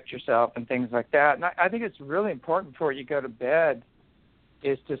protect yourself and things like that. And I think it's really important before you go to bed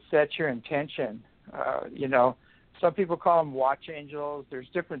is to set your intention. Some people call them watch angels. There's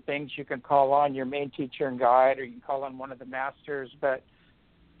different things you can call on your main teacher and guide, or you can call on one of the masters. But,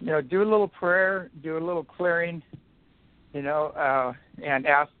 do a little prayer, do a little clearing, and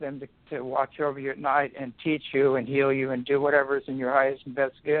ask them to watch over you at night and teach you and heal you and do whatever is in your highest and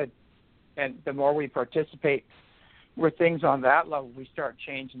best good. And the more we participate with things on that level, we start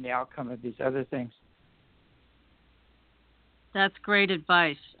changing the outcome of these other things. That's great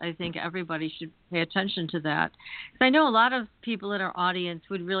advice. I think everybody should pay attention to that. I know a lot of people in our audience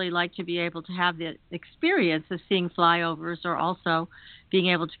would really like to be able to have the experience of seeing flyovers, or also being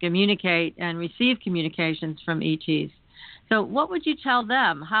able to communicate and receive communications from ETs. So what would you tell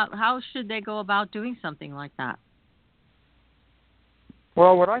them? How should they go about doing something like that?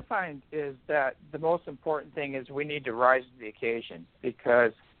 Well, what I find is that the most important thing is we need to rise to the occasion,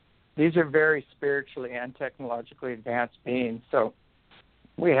 because these are very spiritually and technologically advanced beings. So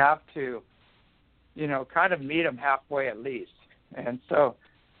we have to, kind of meet them halfway at least. And so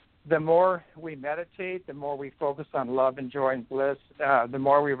the more we meditate, the more we focus on love and joy and bliss, the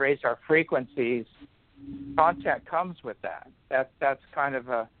more we raise our frequencies, contact comes with that. That's kind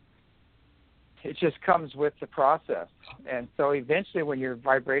of it just comes with the process. And so eventually when your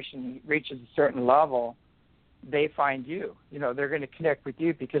vibration reaches a certain level, they find you. They're going to connect with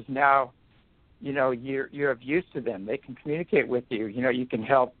you because now, you're of use to them. They can communicate with you. You can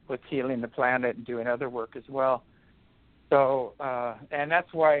help with healing the planet and doing other work as well. So, and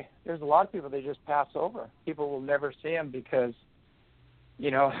that's why there's a lot of people they just pass over. People will never see them because,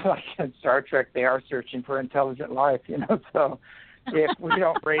 like in Star Trek, they are searching for intelligent life, So if we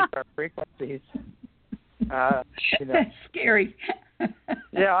don't raise our frequencies, That's scary.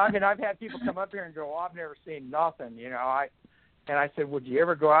 Yeah, I mean, I've had people come up here and go, I've never seen nothing, And I said, would you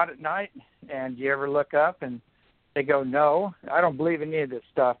ever go out at night? And do you ever look up? And they go, no, I don't believe in any of this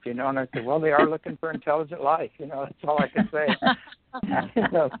stuff, And I said, well, they are looking for intelligent life, That's all I can say.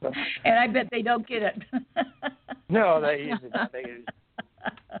 So. And I bet they don't get it. No, they usually don't.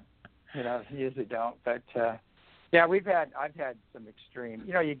 Usually don't. But, yeah, I've had some extreme,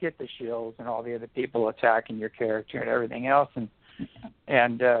 you get the shills and all the other people attacking your character and everything else and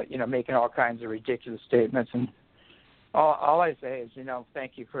making all kinds of ridiculous statements. And all I say is,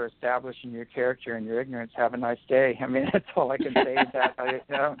 thank you for establishing your character and your ignorance. Have a nice day. I mean, that's all I can say is that.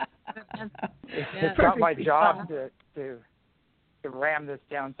 It's not my job to ram this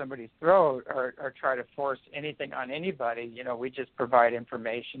down somebody's throat or try to force anything on anybody. We just provide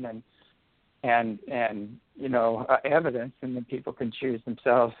information and evidence, and then people can choose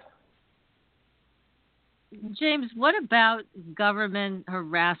themselves. James, what about government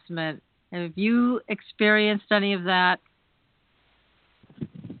harassment? Have you experienced any of that?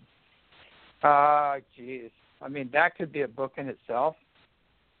 Geez. I mean, that could be a book in itself.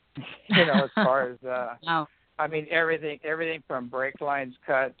 As far as wow. I mean, everything from brake lines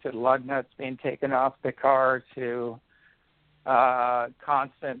cut to lug nuts being taken off the car to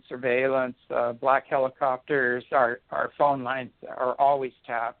constant surveillance, black helicopters, our phone lines are always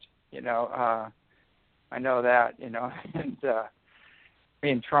tapped, I know that, and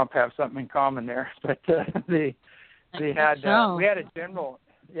me and Trump have something in common there, but we had a general,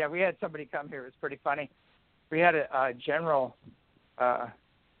 we had somebody come here. It was pretty funny. We had a general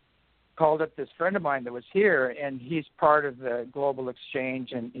called up this friend of mine that was here, and he's part of the global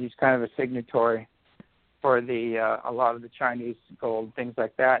exchange, and he's kind of a signatory for a lot of the Chinese gold, things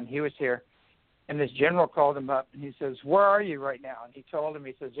like that. And he was here, and this general called him up, and he says, "Where are you right now?" And he told him,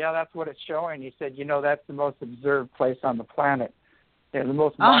 he says, "Yeah, that's what it's showing." He said, "That's the most observed place on the planet. The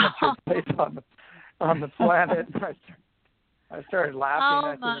most monitored place on the planet." And I started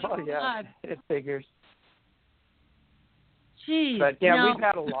laughing. I said, "Oh, yeah, God. It figures." Jeez. But, we've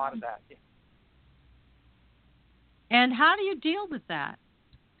had a lot of that. And how do you deal with that?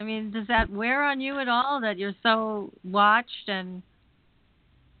 I mean, does that wear on you at all that you're so watched? And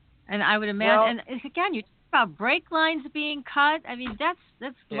I would imagine, and again, you talk about brake lines being cut. I mean, that's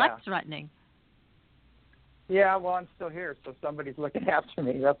life-threatening. Yeah, well, I'm still here, so somebody's looking after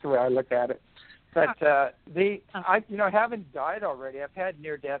me. That's the way I look at it. But I haven't died already. I've had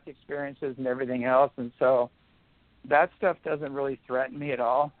near-death experiences and everything else, and so that stuff doesn't really threaten me at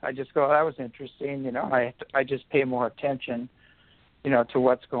all. I just go, that was interesting. I just pay more attention, to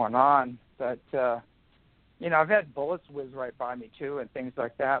what's going on. But, I've had bullets whiz right by me, too, and things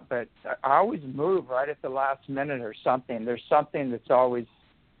like that. But I always move right at the last minute or something. There's something that's always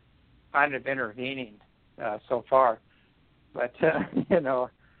kind of intervening so far. But, you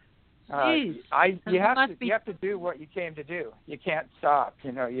have to do what you came to do. You can't stop.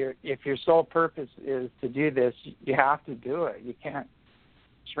 If your sole purpose is to do this, you have to do it. You can't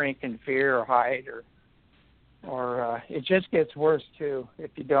shrink in fear or hide or it just gets worse too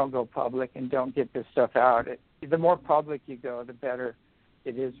if you don't go public and don't get this stuff out. The more public you go, the better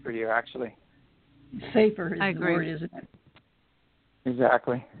it is for you. Actually, safer is the word, isn't it?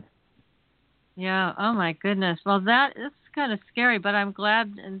 Exactly. Yeah. Oh my goodness. Well, that is kind of scary, but I'm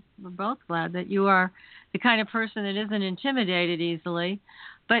glad, and we're both glad, that you are the kind of person that isn't intimidated easily.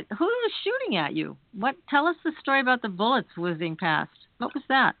 But who was shooting at you? Tell us the story about the bullets whizzing past. What was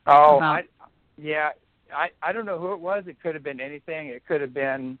that about? I don't know who it was. It could have been anything. It could have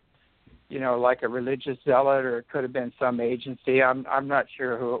been, like a religious zealot, or it could have been some agency. I'm not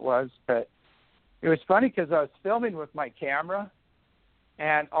sure who it was, but it was funny because I was filming with my camera,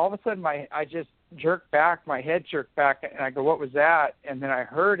 and all of a sudden I just jerked back, my head jerked back, and I go, "What was that?" And then I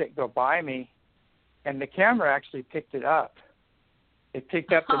heard it go by me, and the camera actually picked it up. It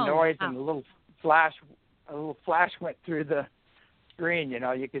picked up the noise, and a little flash went through the screen. You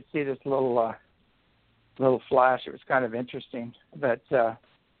know, you could see this little flash. It was kind of interesting. But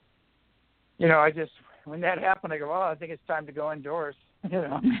you know, when that happened, I go, well, I think it's time to go indoors. You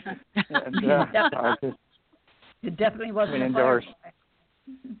know, and it definitely wasn't indoors.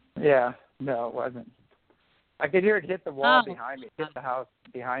 Yeah, no, it wasn't. I could hear it hit the wall behind me, hit the house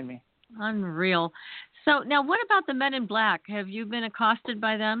behind me. Unreal. So now, what about the Men in Black? Have you been accosted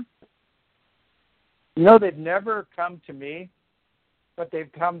by them? No, they've never come to me, but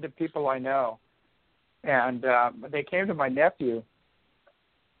they've come to people I know. And they came to my nephew,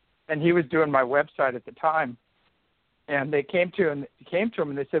 and he was doing my website at the time. And they came to him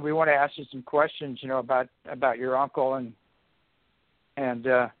and they said, "We want to ask you some questions, you know, about your uncle and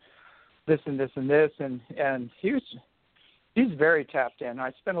this and this and this." And he's very tapped in.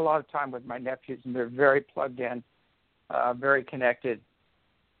 I spend a lot of time with my nephews, and they're very plugged in, very connected.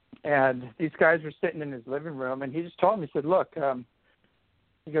 And these guys were sitting in his living room, and he just told me, he said, "Look,"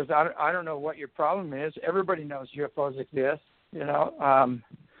 he goes, I don't know what your problem is. Everybody knows UFOs exist, you know.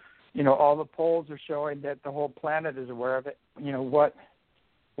 You know, all the polls are showing that the whole planet is aware of it. You know, what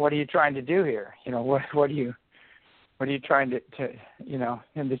are you trying to do here? You know, what are you trying to you know?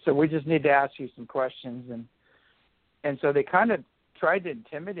 And they said, "We just need to ask you some questions." And so they kind of tried to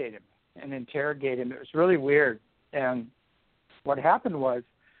intimidate him and interrogate him. It was really weird. And what happened was,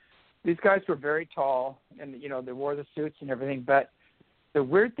 these guys were very tall, and you know, they wore the suits and everything. But the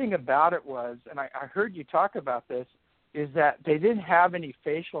weird thing about it was, and I heard you talk about this, is that they didn't have any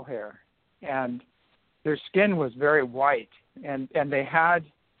facial hair, and their skin was very white, and they had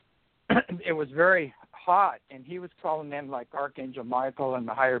it was very hot, and he was calling in like Archangel Michael and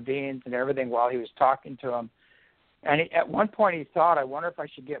the higher beings and everything while he was talking to him. And at one point he thought, "I wonder if I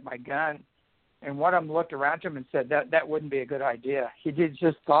should get my gun." And one of them looked around him and said, that wouldn't be a good idea. He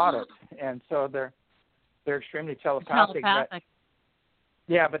just thought it. And so they're extremely telepathic.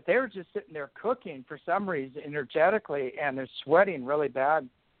 But they were just sitting there cooking for some reason energetically, and they're sweating really bad.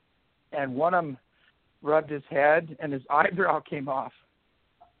 And one of them rubbed his head, and his eyebrow came off.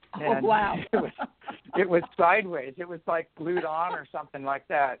 And wow. It was sideways. It was like glued on or something like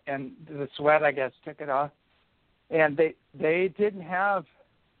that. And the sweat, I guess, took it off. And they didn't have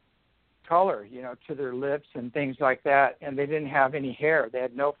color, you know, to their lips and things like that. And they didn't have any hair. They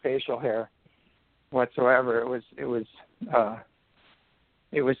had no facial hair whatsoever. It was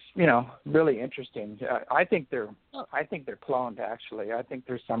you know, really interesting. I think they're cloned, actually. I think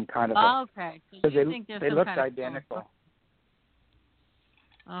there's some kind of okay. So they looked identical.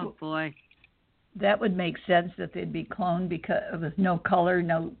 Oh boy, that would make sense that they'd be cloned because with no color,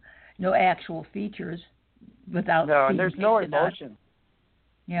 no actual features, without. No, and there's no emotion.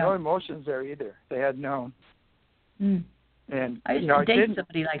 Yeah. No emotions there either. They had no. Mm. And I used to date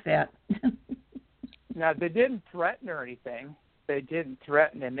somebody like that. Now they didn't threaten or anything. They didn't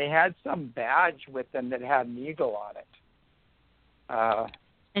threaten, and they had some badge with them that had an eagle on it.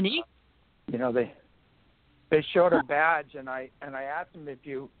 An eagle? You know, they showed a badge, and I asked him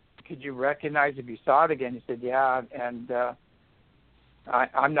could you recognize if you saw it again. He said, yeah, and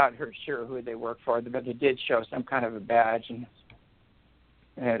I'm not sure who they work for, but they did show some kind of a badge, and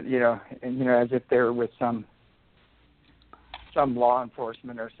you know, as if they were with some law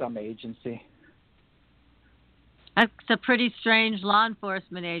enforcement or some agency. That's a pretty strange law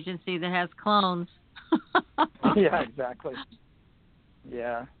enforcement agency that has clones. Yeah, exactly.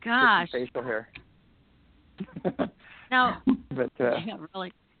 Yeah. Gosh. Facial hair. Now, but yeah,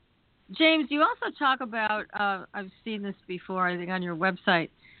 really. James, you also talk about, I've seen this before, I think on your website,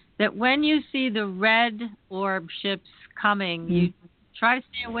 that when you see the red orb ships coming, you try to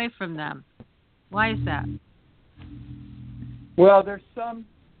stay away from them. Why is that? Well, there's some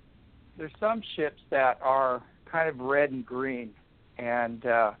ships that are kind of red and green, and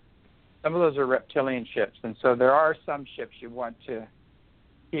some of those are reptilian ships, and so there are some ships you want to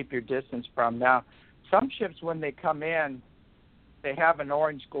keep your distance from. Now, some ships, when they come in, they have an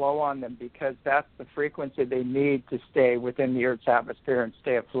orange glow on them because that's the frequency they need to stay within the Earth's atmosphere and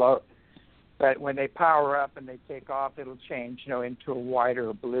stay afloat. But when they power up and they take off, it'll change, you know, into a white or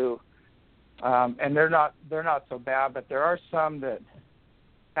a blue. And they're not so bad, but there are some that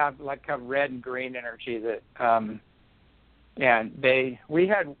have like a red and green energy that and we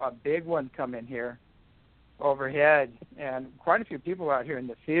had a big one come in here overhead, and quite a few people out here in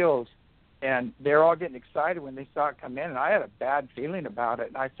the fields, and they're all getting excited when they saw it come in, and I had a bad feeling about it,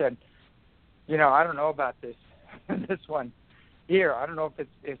 and I said, you know, I don't know about this one here. I don't know if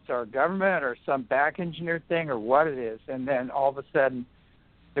it's our government or some back engineered thing or what it is. And then all of a sudden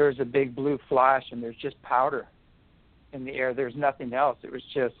there's a big blue flash, and there's just powder. in the air. There's nothing else. It was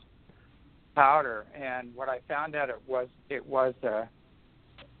just powder. And what I found out it was a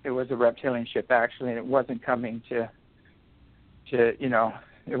reptilian ship actually, and it wasn't coming to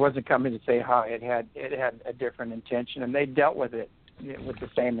it wasn't coming to say hi. It had a different intention, and they dealt with it with the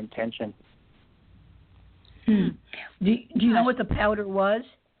same intention. Do you know what the powder was?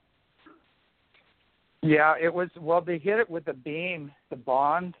 Yeah, it was. Well, they hit it with a beam,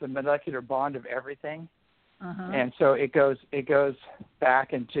 the molecular bond of everything, and so it goes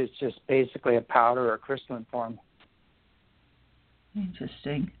back into just basically a powder or crystalline form.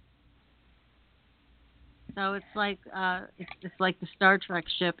 Interesting. So it's like the Star Trek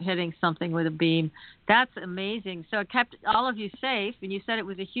ship hitting something with a beam. That's amazing. So it kept all of you safe, and you said it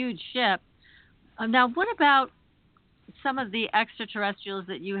was a huge ship. Now, what about some of the extraterrestrials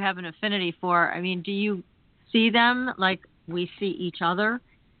that you have an affinity for? I mean, do you see them like we see each other?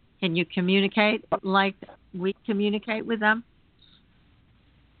 Can you communicate like we communicate with them?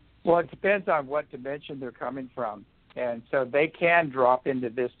 Well, it depends on what dimension they're coming from. And so they can drop into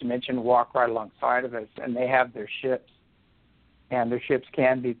this dimension, walk right alongside of us, and they have their ships. And their ships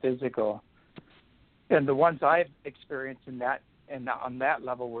can be physical. And the ones I've experienced on that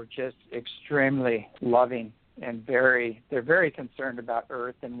level were just extremely loving and they're very concerned about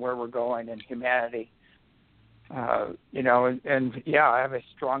Earth and where we're going and humanity. I have a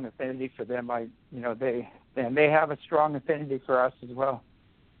strong affinity for them. They have a strong affinity for us as well.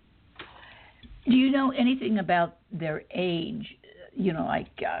 Do you know anything about their age?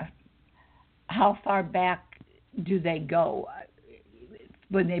 How far back do they go?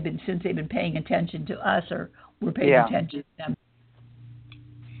 Since they've been paying attention to us, or we're paying attention to them?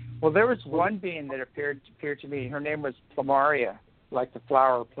 Well, there was one being that appeared to me. Her name was Plumaria, like the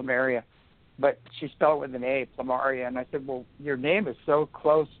flower Plumeria, but she spelled it with an A, Plumaria. And I said, well, your name is so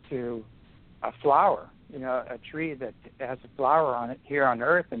close to a flower, a tree that has a flower on it here on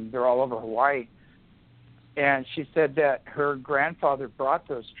Earth, and they're all over Hawaii. And she said that her grandfather brought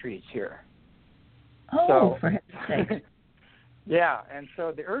those trees here. Oh, for heaven's sake. Yeah, and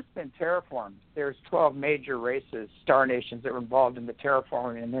so the Earth's been terraformed. There's 12 major races, star nations, that were involved in the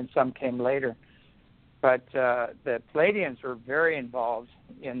terraforming, and then some came later. But the Pleiadians were very involved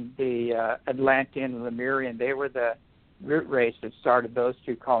in the Atlantean and Lemurian. They were the root race that started those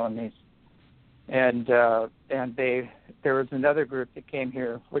two colonies. And there was another group that came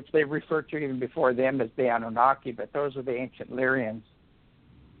here, which they referred to even before them as the Anunnaki, but those are the ancient Lyrians.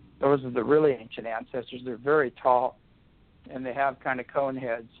 Those are the really ancient ancestors. They're very tall, and they have kind of cone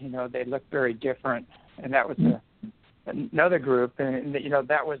heads. They look very different. And that was another group, and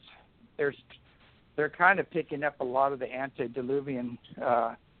that was they're kind of picking up a lot of the antediluvian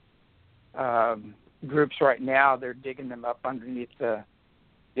groups right now. They're digging them up underneath the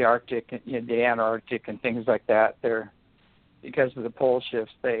Arctic, the Antarctic, and things like that. They're, because of the pole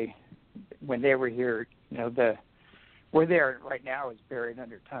shifts, when they were here, where they are right now is buried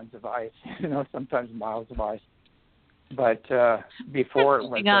under tons of ice, sometimes miles of ice. But before it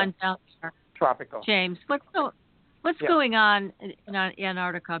was tropical. James, what's going on in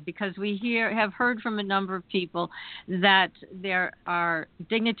Antarctica? Because we have heard from a number of people that there are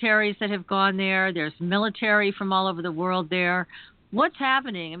dignitaries that have gone there. There's military from all over the world there. What's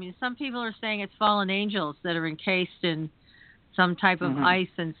happening? I mean, some people are saying it's fallen angels that are encased in some type of ice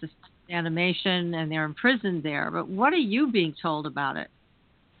and animation, and they're imprisoned there. But what are you being told about it?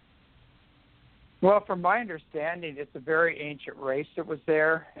 Well, from my understanding, it's a very ancient race that was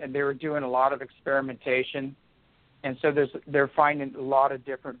there, and they were doing a lot of experimentation. And so they're finding a lot of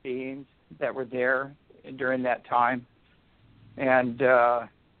different beings that were there during that time. And I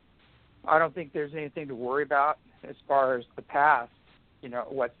don't think there's anything to worry about as far as the past,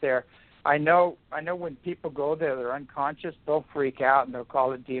 what's there. I know when people go there, they're unconscious, they'll freak out and they'll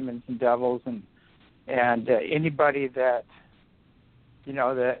call it demons and devils, and anybody that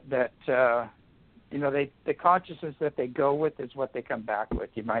the consciousness that they go with is what they come back with,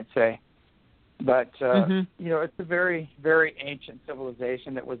 you might say. But it's a very, very ancient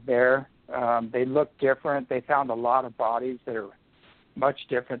civilization that was there. They look different. They found a lot of bodies that are much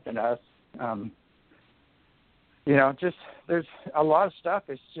different than us. There's a lot of stuff.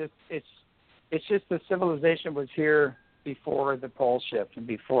 It's just the civilization was here before the pole shift and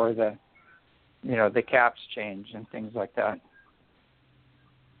before the caps change and things like that.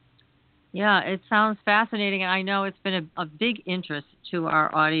 Yeah, it sounds fascinating, and I know it's been a big interest to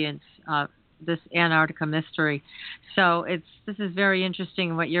our audience, this Antarctica mystery. So this is very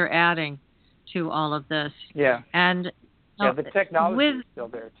interesting what you're adding to all of this. Yeah. And the technology is still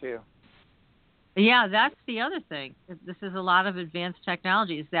there too. Yeah, that's the other thing. This is a lot of advanced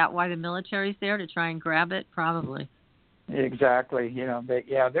technology. Is that why the military's there, to try and grab it? Probably. Exactly.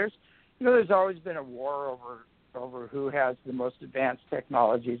 There's always been a war over who has the most advanced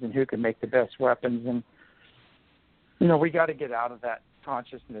technologies and who can make the best weapons, and we got to get out of that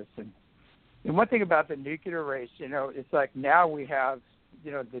consciousness. And one thing about the nuclear race, it's like now we have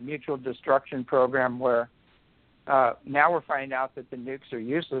the mutual destruction program where now we're finding out that the nukes are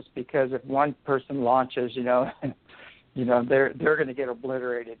useless because if one person launches, they're going to get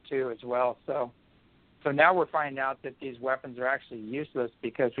obliterated too as well. So now we're finding out that these weapons are actually useless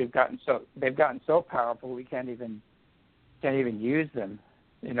because they've gotten so powerful we can't even use them,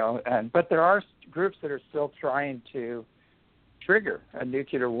 but there are groups that are still trying to trigger a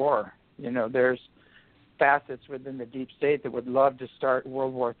nuclear war. There's facets within the deep state that would love to start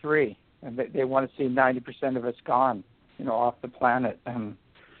World War III, and they want to see 90% of us gone, off the planet.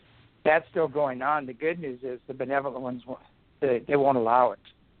 That's still going on. The good news is the benevolent ones, they won't allow it.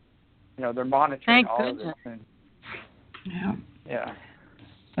 They're monitoring Thank all goodness. of this. Yeah.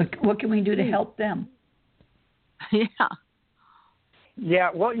 What can we do to help them? Yeah. Yeah.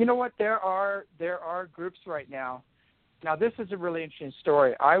 Well, you know what? There are groups right now. Now, this is a really interesting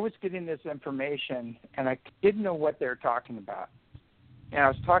story. I was getting this information, and I didn't know what they were talking about. And I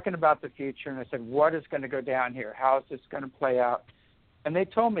was talking about the future, and I said, what is going to go down here? How is this going to play out? And they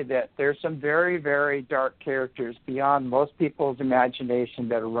told me that there's some very, very dark characters beyond most people's imagination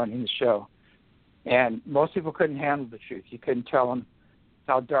that are running the show. And most people couldn't handle the truth. You couldn't tell them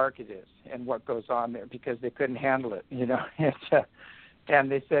how dark it is and what goes on there because they couldn't handle it, And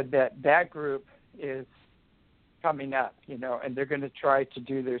they said that group is coming up, and they're going to try to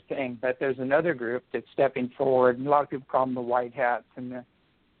do their thing. But there's another group that's stepping forward, and a lot of people call them the white hats, and the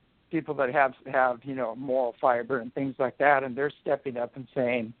people that have moral fiber and things like that, and they're stepping up and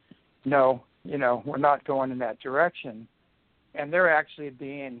saying, no, we're not going in that direction. And they're actually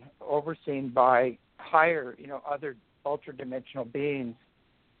being overseen by higher, other ultra-dimensional beings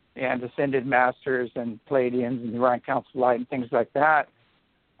and ascended masters and Pleiadians and the Orion Council of Light and things like that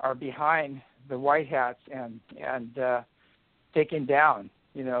are behind the white hats and taking down,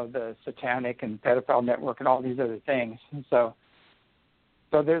 the satanic and pedophile network and all these other things. And so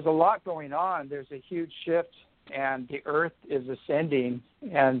there's a lot going on. There's a huge shift, and the Earth is ascending,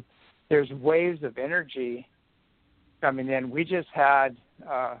 and there's waves of energy coming in. We just had,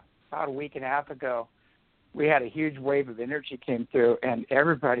 about a week and a half ago, we had a huge wave of energy came through, and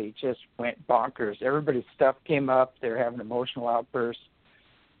everybody just went bonkers. Everybody's stuff came up. They're having emotional outbursts,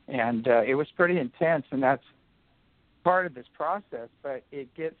 and it was pretty intense, and that's part of this process. But it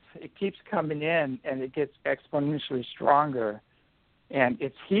keeps coming in, and it gets exponentially stronger. And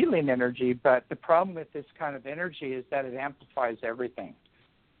it's healing energy, but the problem with this kind of energy is that it amplifies everything.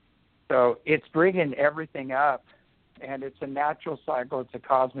 So it's bringing everything up, and it's a natural cycle, it's a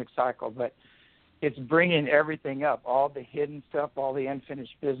cosmic cycle, but it's bringing everything up, all the hidden stuff, all the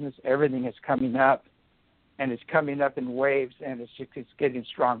unfinished business, everything is coming up, and it's coming up in waves, and it's getting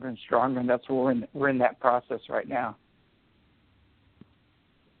stronger and stronger, and that's what we're in that process right now.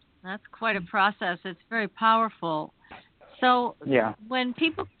 That's quite a process. It's very powerful. So when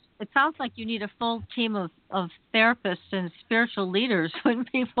people, it sounds like you need a full team of therapists and spiritual leaders when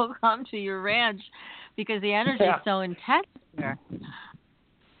people come to your ranch because the energy is so intense there.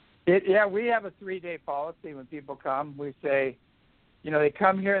 We have a 3-day policy when people come. We say, they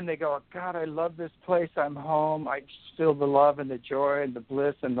come here and they go, God, I love this place. I'm home. I just feel the love and the joy and the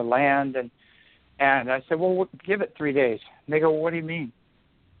bliss and the land. And I said, well, give it 3 days. And they go, well, what do you mean?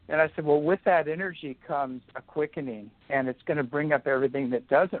 And I said, well, with that energy comes a quickening, and it's going to bring up everything that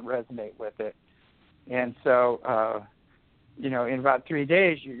doesn't resonate with it. And so, in about 3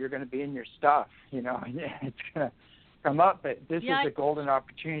 days, you're going to be in your stuff. It's going to come up, but this is a golden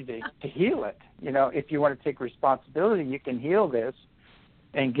opportunity to heal it. If you want to take responsibility, you can heal this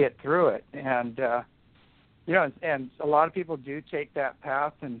and get through it. And, and a lot of people do take that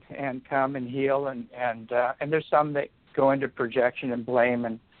path and come and heal, and there's some that go into projection and blame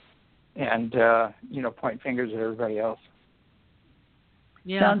and point fingers at everybody else.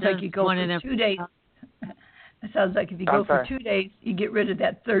 Yeah, sounds like you go for 2 days. It sounds like if you go for 2 days, you get rid of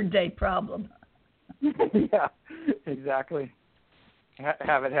that third day problem. Yeah, exactly.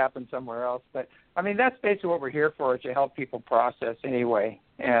 Have it happen somewhere else. But, that's basically what we're here for, is to help people process anyway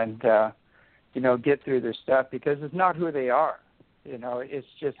and, get through their stuff, because it's not who they are. It's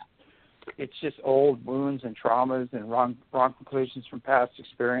just old wounds and traumas and wrong conclusions from past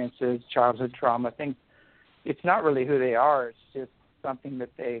experiences, childhood trauma, things. It's not really who they are. It's just something that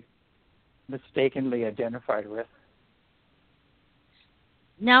they mistakenly identified with.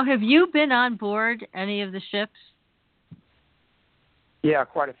 Now, have you been on board any of the ships? Yeah,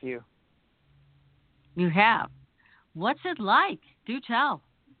 quite a few. You have? What's it like? Do tell.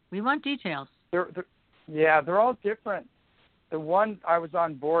 We want details. They're all different. The one I was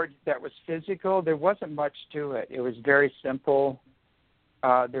on board that was physical, there wasn't much to it. It was very simple.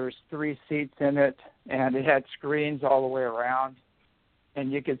 There was 3 seats in it, and it had screens all the way around.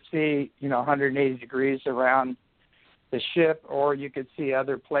 And you could see, 180 degrees around the ship, or you could see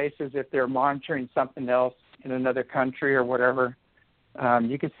other places if they're monitoring something else in another country or whatever.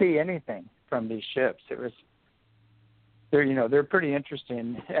 You could see anything from these ships. They're pretty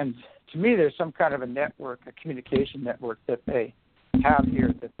interesting. And to me, there's some kind of a network, a communication network that they have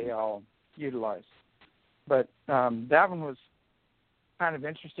here that they all utilize. But that one was kind of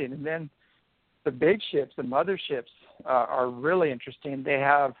interesting. And then the big ships, the motherships, are really interesting. They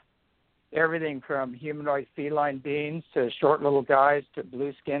have everything from humanoid feline beings to short little guys to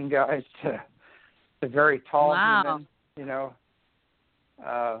blue skin guys to very tall human.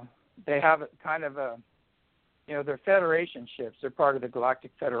 They have kind of they're Federation ships. They're part of the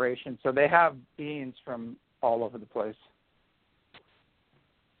Galactic Federation, so they have beings from all over the place.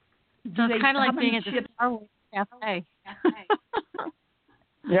 So it's kind of like being at the Star Wars Cafe.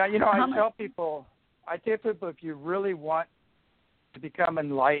 Yeah, I tell people, if you really want to become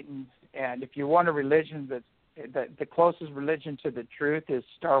enlightened, and if you want a religion that the closest religion to the truth is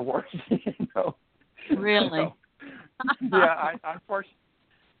Star Wars, Really? Yeah, unfortunately,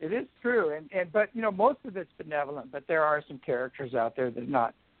 it is true, but most of it's benevolent. But there are some characters out there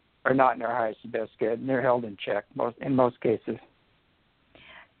that are not in their highest and best good, and they're held in check in most cases.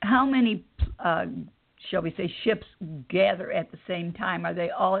 How many, shall we say, ships gather at the same time? Are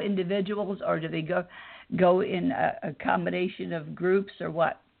they all individuals, or do they go in a combination of groups, or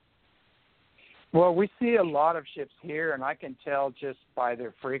what? Well, we see a lot of ships here, and I can tell just by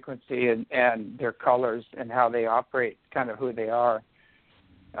their frequency and their colors and how they operate, kind of who they are.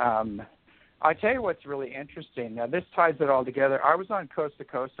 I tell you what's really interesting. Now, this ties it all together. I was on Coast to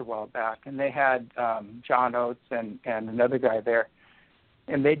Coast a while back, and they had John Oates and another guy there,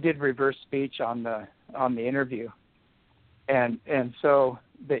 and they did reverse speech on the interview. And so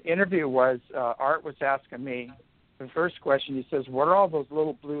the interview was, Art was asking me, the first question, he says, what are all those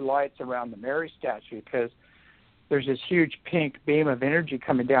little blue lights around the Mary statue? Because there's this huge pink beam of energy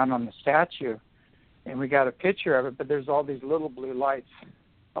coming down on the statue, and we got a picture of it, but there's all these little blue lights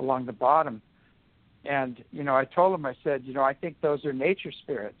along the bottom. And, I told him, I said, I think those are nature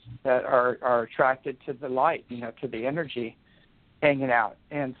spirits that are attracted to the light, to the energy hanging out.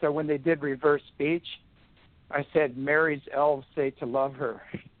 And so when they did reverse speech, I said, Mary's elves say to love her.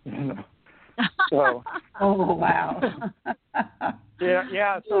 So. Oh, wow.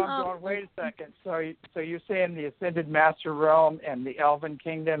 Yeah. So I'm going, wait a second. So you're saying the Ascended Master Realm and the Elven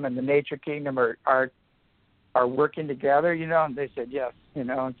Kingdom and the Nature Kingdom are working together, And they said yes,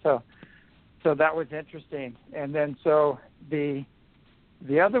 And so that was interesting. And then so the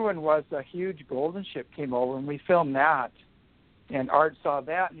other one was a huge golden ship came over, and we filmed that. And Art saw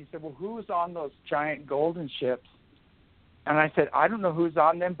that, and he said, well, who's on those giant golden ships? And I said, I don't know who's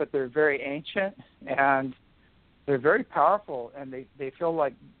on them, but they're very ancient, and they're very powerful, and they feel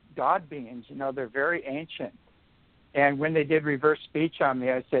like God beings. They're very ancient. And when they did reverse speech on me,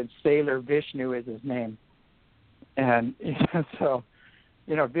 I said, Sailor Vishnu is his name. And so,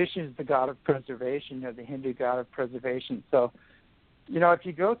 Vishnu is the god of preservation, the Hindu god of preservation. So, if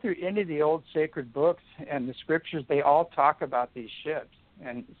you go through any of the old sacred books and the scriptures, they all talk about these ships.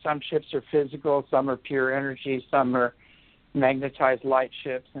 And some ships are physical, some are pure energy, some are magnetized light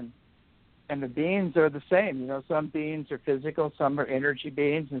ships, and the beings are the same. Some beings are physical, some are energy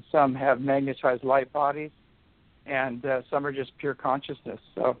beings, and some have magnetized light bodies, and some are just pure consciousness.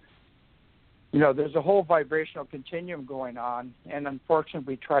 So, there's a whole vibrational continuum going on, and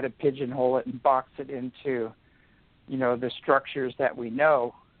unfortunately we try to pigeonhole it and box it into, the structures that we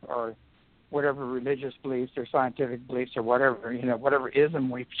know, or whatever religious beliefs or scientific beliefs or whatever, whatever ism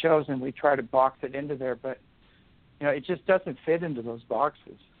we've chosen, we try to box it into there, but it just doesn't fit into those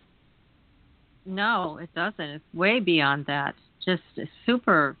boxes. No, it doesn't. It's way beyond that. Just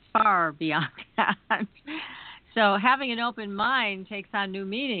super far beyond that. So having an open mind takes on new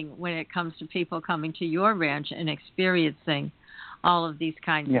meaning when it comes to people coming to your ranch and experiencing all of these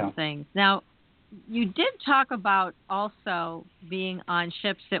kinds of things. Now, you did talk about also being on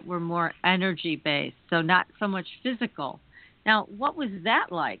ships that were more energy-based, so not so much physical. Now, what was that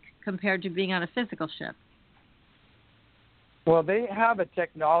like compared to being on a physical ship? Well, they have a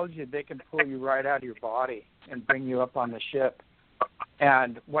technology that they can pull you right out of your body and bring you up on the ship.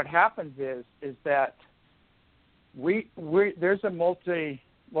 And what happens is that there's a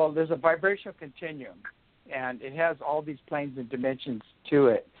vibrational continuum, and it has all these planes and dimensions to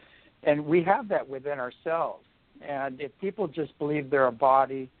it. And we have that within ourselves. And if people just believe they're a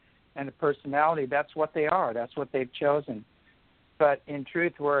body and a personality, that's what they are. That's what they've chosen. But in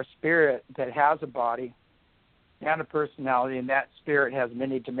truth, we're a spirit that has a body and a personality, and that spirit has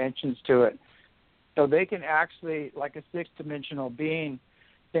many dimensions to it. So they can actually, like a six-dimensional being,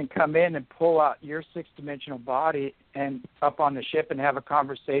 can come in and pull out your six-dimensional body and up on the ship and have a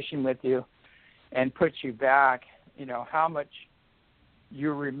conversation with you and put you back. You know, how much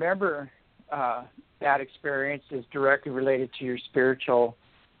you remember that experience is directly related to your spiritual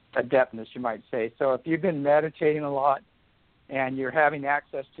adeptness, you might say. So if you've been meditating a lot and you're having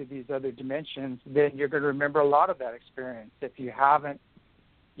access to these other dimensions, then you're going to remember a lot of that experience. If you haven't,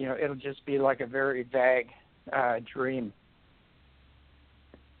 you know, it'll just be like a very vague dream.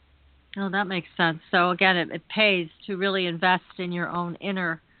 Oh, that makes sense. So again, it pays to really invest in your own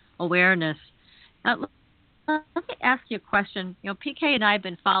inner awareness. Let me ask you a question. You know, PK and I have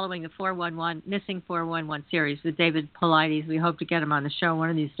been following the Missing 411 series with David Paulides. We hope to get him on the show one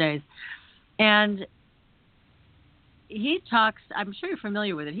of these days. And he talks, I'm sure you're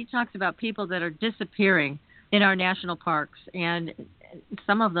familiar with it, he talks about people that are disappearing in our national parks and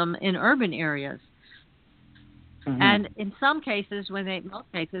some of them in urban areas. Mm-hmm. And in most cases,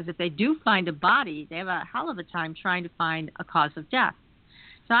 if they do find a body, they have a hell of a time trying to find a cause of death.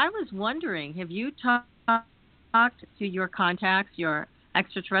 So I was wondering, have you talked to your contacts, your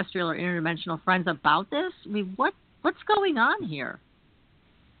extraterrestrial or interdimensional friends about this? I mean, what's going on here?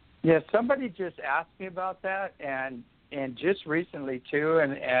 Yeah, somebody just asked me about that, and just recently too,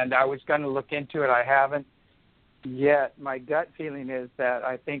 and I was going to look into it. I haven't yet. My gut feeling is that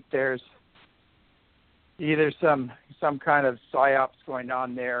I think there's either some kind of psyops going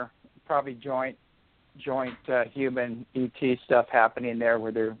on there, probably joint human ET stuff happening there,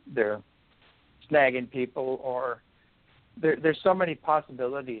 where they're snagging people, or there's so many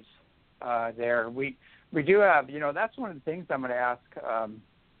possibilities there. We do have, you know, that's one of the things I'm going to ask.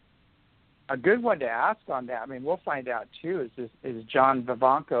 A good one to ask on that, I mean, we'll find out too, is John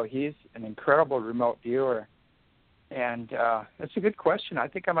Vivanco. He's an incredible remote viewer, and that's a good question. I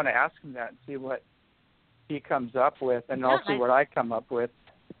think I'm going to ask him that and see what he comes up with, and also what I come up with.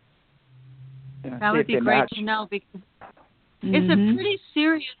 You know, that would be great to know, because it's a pretty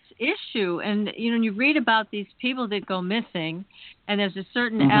serious issue. And, you know, you read about these people that go missing, and there's a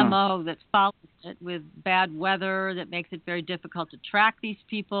certain MO that follows it, with bad weather that makes it very difficult to track these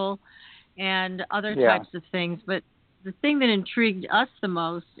people and other types of things. But the thing that intrigued us the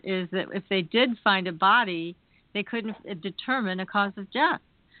most is that if they did find a body, they couldn't determine a cause of death.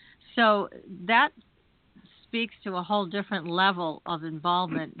 So that speaks to a whole different level of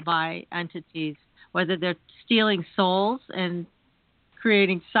involvement by entities, whether they're stealing souls and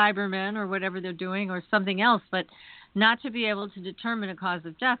creating Cybermen or whatever they're doing, or something else. But not to be able to determine a cause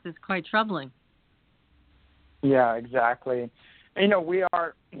of death is quite troubling. Yeah, exactly. You know,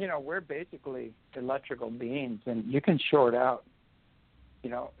 we're basically electrical beings, and you can short out. You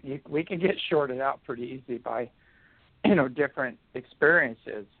know, we can get shorted out pretty easily by, you know, different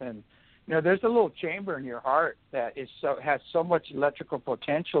experiences. And you know, there's a little chamber in your heart that has so much electrical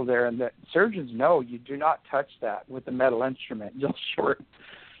potential there, and that surgeons know you do not touch that with a metal instrument. You'll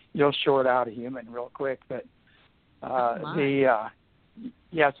short out a human real quick. But so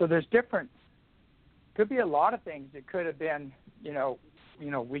there's different. Could be a lot of things. It could have been, you know,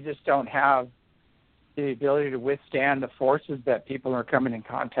 we just don't have the ability to withstand the forces that people are coming in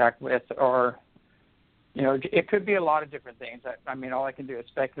contact with, or, you know, it could be a lot of different things. I mean, all I can do is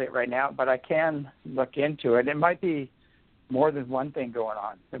speculate right now, but I can look into it. It might be more than one thing going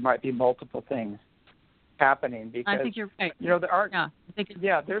on. There might be multiple things happening, because I think you're right. You know, there are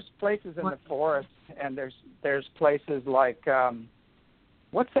there's places in the forest, and there's places like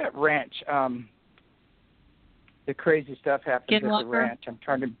what's that ranch? The crazy stuff happens at the ranch. I'm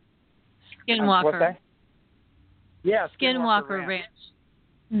trying to Skinwalker. What's that? Yeah, Skinwalker Ranch.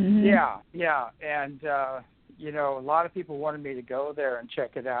 Mm-hmm. Yeah, and you know, a lot of people wanted me to go there and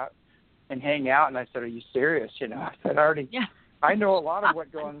check it out and hang out, and I said, "Are you serious?" You know, I said, I know a lot of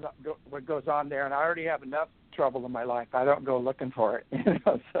what goes on there, and I already have enough trouble in my life. I don't go looking for it, you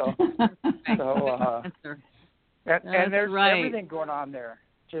know. So and there's everything going on there.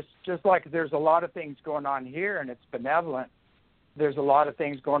 Just like there's a lot of things going on here, and it's benevolent. There's a lot of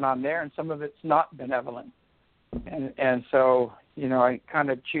things going on there, and some of it's not benevolent. And so, you know, I kind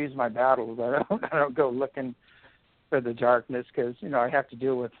of choose my battles. I don't go looking for the darkness, because, you know, I have to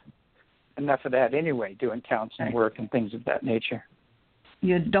deal with enough of that anyway, doing counseling work and things of that nature.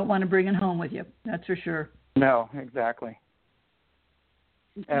 You don't want to bring it home with you, that's for sure. No, exactly.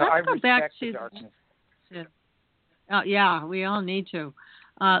 And Let's I go respect back to the darkness. Oh, yeah, we all need to.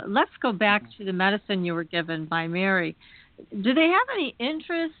 let's go back to the medicine you were given by Mary. Do they have any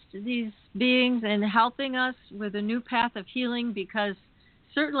interest, these beings, in helping us with a new path of healing? Because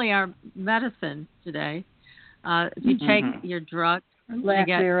certainly our medicine today, if you take your drug, you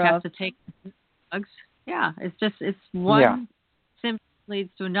have to take drugs. Yeah, it's one symptom leads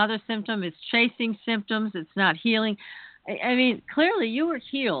to another symptom. It's chasing symptoms. It's not healing. I mean, clearly you were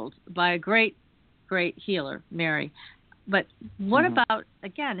healed by a great, great healer, Mary. But what about,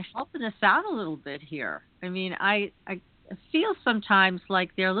 again, helping us out a little bit here? I mean, I feel sometimes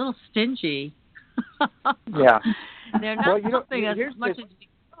like they're a little stingy. Yeah. They're not helping us as much as we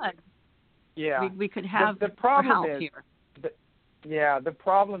could. Yeah. We could have the problem help is, here. The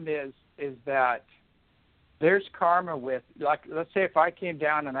problem is that there's karma with, like, let's say if I came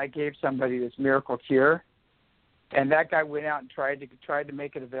down and I gave somebody this miracle cure, and that guy went out and tried to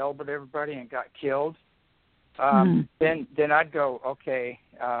make it available to everybody and got killed, then I'd go, okay,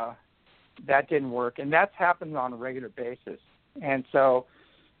 that didn't work. And that's happened on a regular basis. And so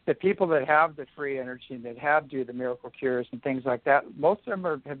the people that have the free energy, that have do the miracle cures and things like that, most of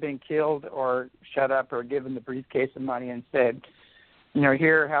them have been killed or shut up or given the briefcase of money and said,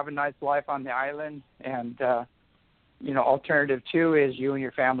 here, have a nice life on the island. And, alternative 2 is you and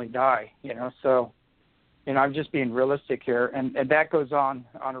your family die, So, I'm just being realistic here. And that goes on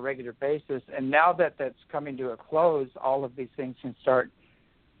a regular basis. And now that that's coming to a close, all of these things can start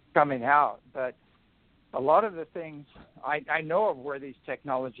coming out. But a lot of the things, I know of where these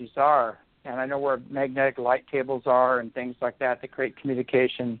technologies are, and I know where magnetic light cables are and things like that create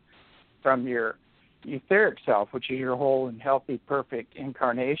communication from your etheric self, which is your whole and healthy, perfect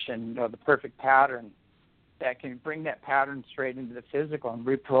incarnation, the perfect pattern that can bring that pattern straight into the physical and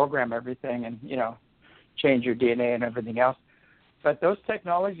reprogram everything and, change your DNA and everything else. But those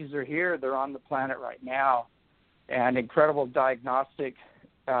technologies are here. They're on the planet right now, and incredible diagnostic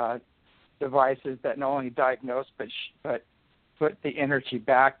devices that not only diagnose but put the energy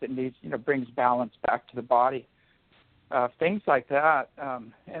back that needs, brings balance back to the body. Things like that.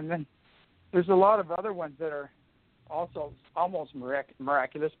 And then there's a lot of other ones that are also almost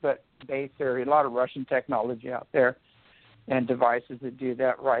miraculous, but based there. A lot of Russian technology out there and devices that do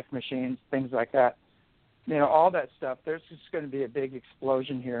that, Rife machines, things like that. All that stuff. There's just going to be a big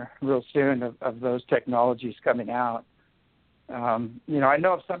explosion here real soon of those technologies coming out. I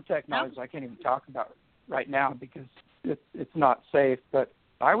know of some technologies I can't even talk about right now because it's not safe, but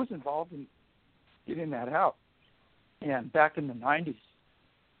I was involved in getting that out, and back in the 90s.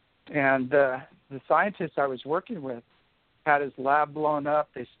 And the scientist I was working with had his lab blown up.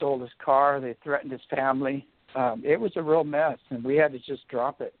 They stole his car. They threatened his family. It was a real mess, and we had to just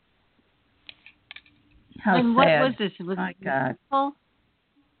drop it. How and sad. What was this? Was My it God. medical?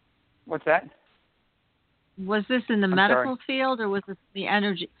 What's that? Was this in the medical field, or was this the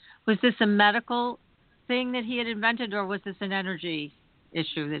energy? Was this a medical thing that he had invented, or was this an energy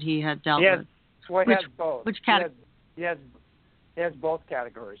issue that he had dealt with? Well, he has both. Which category? He has both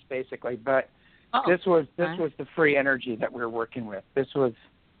categories, basically. But this was the free energy that we were working with. This was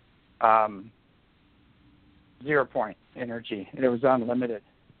 0 point energy, and it was unlimited.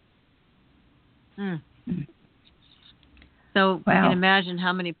 So you can imagine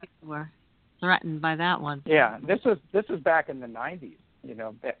how many people were threatened by that one. Yeah, this was back in the 90s,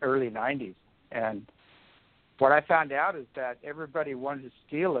 early 90s. And what I found out is that everybody wanted to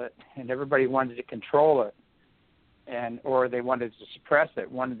steal it and everybody wanted to control it, or they wanted to suppress it,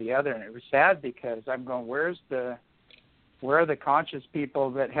 one or the other. And it was sad because I'm going, where are the conscious people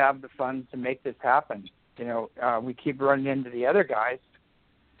that have the funds to make this happen? We keep running into the other guys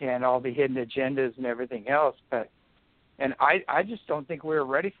and all the hidden agendas and everything else. And I just don't think we were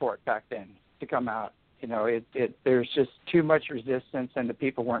ready for it back then to come out. There's just too much resistance, and the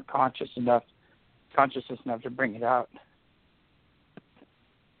people weren't conscious enough to bring it out.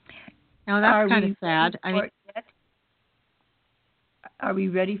 No, that's kind of sad. Are we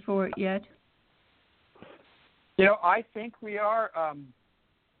ready for it yet? I think we are.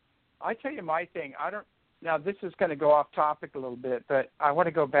 I tell you my thing. Now, this is going to go off topic a little bit, but I want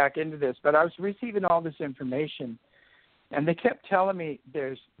to go back into this. But I was receiving all this information, and they kept telling me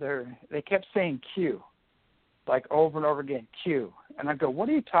they kept saying Q, like over and over again, Q. And I go, what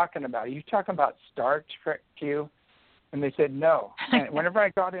are you talking about? Are you talking about Star Trek Q? And they said no. And whenever I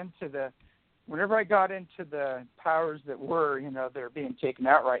got into the powers that were, they're being taken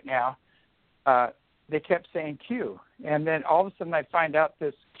out right now, they kept saying Q. And then all of a sudden I find out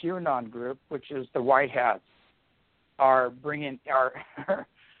this QAnon group, which is the White Hats, are bringing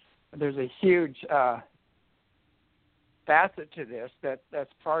there's a huge facet to this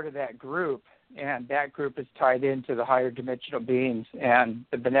that's part of that group, and that group is tied into the higher dimensional beings and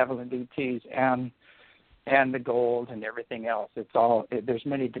the benevolent ETs and the gold and everything else. There's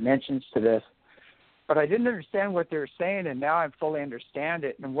many dimensions to this. But I didn't understand what they were saying, and now I fully understand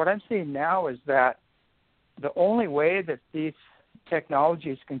it. And what I'm seeing now is that the only way that these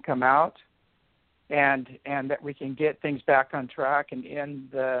technologies can come out and that we can get things back on track and end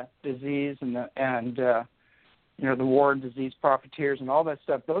the disease and the war and disease profiteers and all that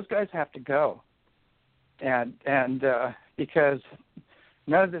stuff, those guys have to go. And because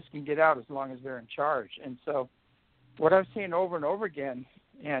none of this can get out as long as they're in charge. And so what I've seen over and over again,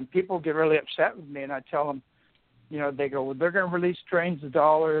 and people get really upset with me, and I tell them, they go, well, they're going to release trains of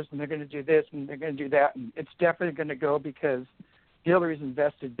dollars, and they're going to do this, and they're going to do that, and it's definitely going to go because Hillary's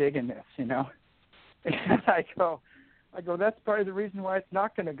invested big in this, And I go, that's part of the reason why it's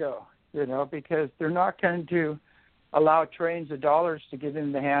not going to go, because they're not going to allow trains of dollars to get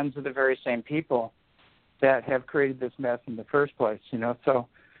in the hands of the very same people that have created this mess in the first place, So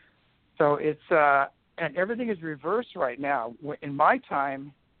it's and everything is reversed right now. In my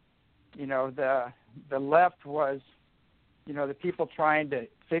time, the left was, the people trying to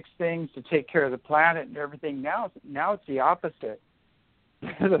fix things to take care of the planet and everything. Now it's the opposite.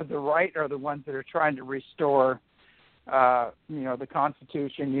 The right are the ones that are trying to restore, the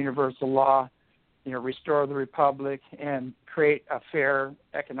Constitution, universal law, restore the republic and create a fair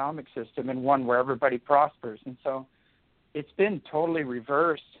economic system and one where everybody prospers. And so it's been totally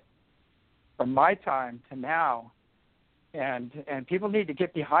reversed from my time to now. And people need to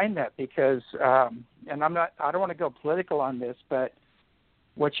get behind that because, and I don't want to go political on this, but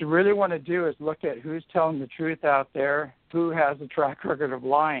what you really want to do is look at who's telling the truth out there, who has a track record of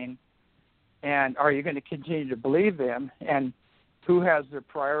lying, and are you going to continue to believe them, and who has their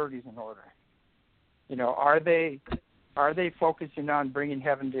priorities in order? Are they focusing on bringing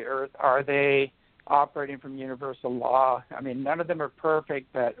heaven to earth? Are they operating from universal law? I mean, none of them are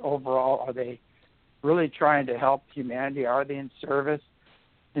perfect, but overall, are they really trying to help humanity? Are they in service,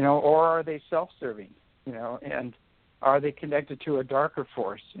 or are they self-serving, and are they connected to a darker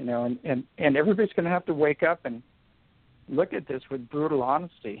force, and everybody's going to have to wake up and look at this with brutal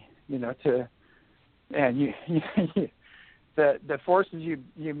honesty, the forces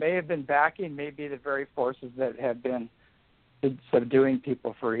you may have been backing may be the very forces that have been subduing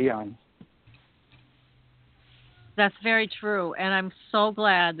people for eons. That's very true, and I'm so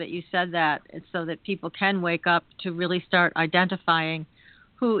glad that you said that, so that people can wake up to really start identifying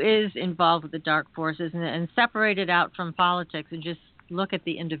who is involved with the dark forces and separate it out from politics and just look at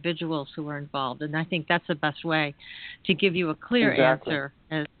the individuals who are involved. And I think that's the best way to give you a clear answer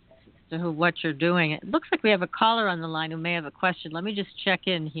as to what you're doing. It looks like we have a caller on the line who may have a question. Let me just check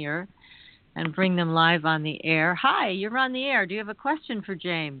in here and bring them live on the air. Hi, you're on the air. Do you have a question for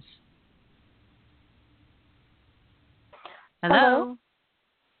James? Hello?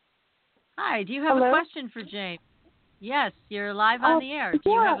 Hi, do you have a question for James? Yes, you're live on the air. Do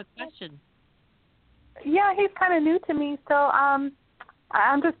you have a question? Yeah, he's kind of new to me, so I'm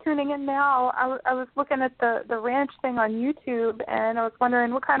just tuning in now. I was looking at the ranch thing on YouTube, and I was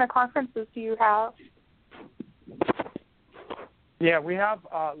wondering what kind of conferences do you have? Yeah, we have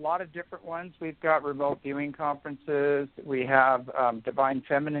a lot of different ones. We've got remote viewing conferences. We have Divine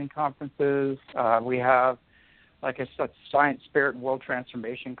Feminine conferences. We have, like I said, Science, Spirit, and World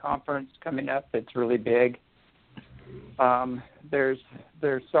Transformation Conference coming up. It's really big. There's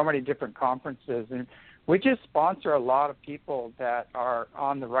so many different conferences, and we just sponsor a lot of people that are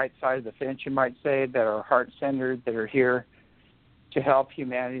on the right side of the fence, you might say, that are heart-centered, that are here to help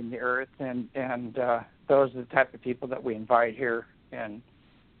humanity and the earth, and those are the type of people that we invite here and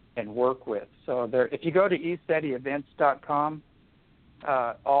work with. So if you go to ESETIevents.com,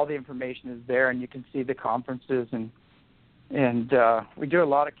 all the information is there, and you can see the conferences, and we do a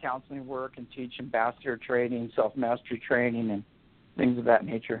lot of counseling work and teach ambassador training, self-mastery training, and things of that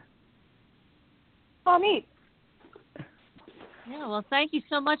nature. Oh, neat. Yeah, well, thank you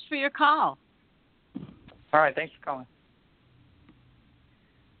so much for your call. All right, thanks for calling.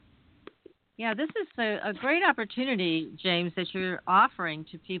 Yeah, this is a great opportunity, James, that you're offering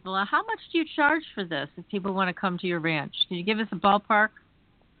to people. How much do you charge for this if people want to come to your ranch? Can you give us a ballpark?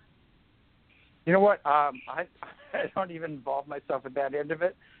 You know what? I don't even involve myself with that end of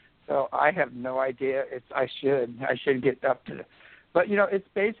it, so I have no idea. I should get up to it. But, it's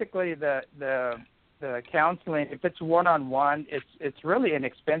basically the counseling. If it's one-on-one, it's really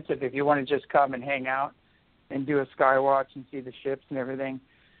inexpensive if you want to just come and hang out and do a sky watch and see the ships and everything.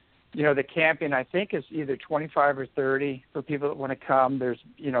 The camping, I think, is either 25 or 30 for people that want to come. There's,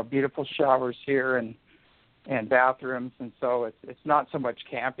 beautiful showers here, and and bathrooms, and so it's not so much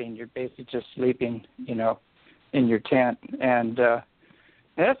camping. You're basically just sleeping, in your tent, and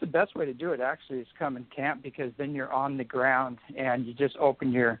that's the best way to do it. Actually, is come and camp, because then you're on the ground and you just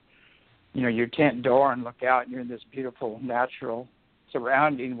open your tent door and look out, and you're in this beautiful natural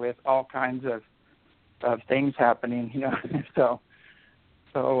surrounding with all kinds of things happening. But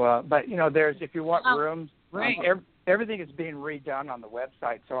there's, if you want rooms, right. Everything is being redone on the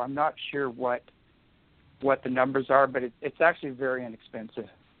website, so I'm not sure what the numbers are, but it's actually very inexpensive.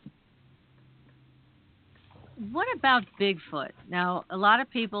 What about Bigfoot? Now, a lot of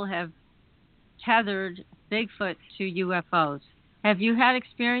people have tethered Bigfoot to UFOs. Have you had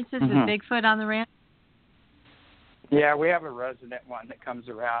experiences with Bigfoot on the ranch? Yeah, we have a resident one that comes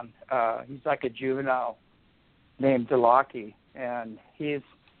around. He's like a juvenile named Delaki, and a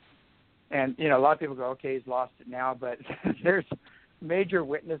lot of people go, okay, he's lost it now, but there's major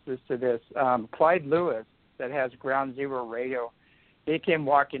witnesses to this. Clyde Lewis, that has Ground Zero radio, he came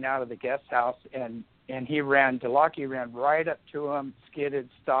walking out of the guest house, and Delaki ran right up to him, skidded,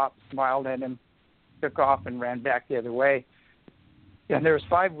 stopped, smiled at him, took off, and ran back the other way. And there was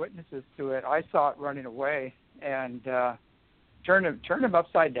 5 witnesses to it. I saw it running away, and turned him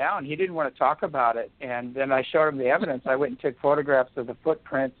upside down. He didn't want to talk about it, and then I showed him the evidence. I went and took photographs of the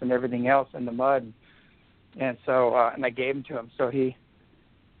footprints and everything else in the mud, and so and I gave them to him. So he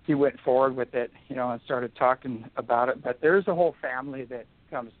went forward with it, and started talking about it. But there's a whole family that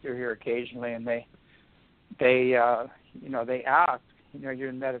comes through here occasionally, and they ask, you're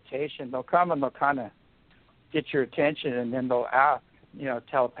in meditation. They'll come and they'll kind of get your attention, and then they'll ask,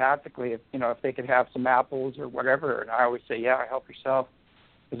 telepathically, if they could have some apples or whatever. And I always say, yeah, help yourself,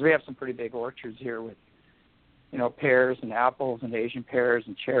 because we have some pretty big orchards here with, pears and apples and Asian pears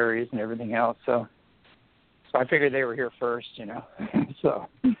and cherries and everything else. So I figured they were here first, So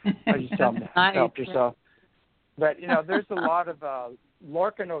I just tell them to help yourself. But, there's a lot of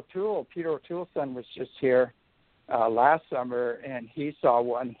Lorcan O'Toole, Peter O'Toole's son, was just here last summer, and he saw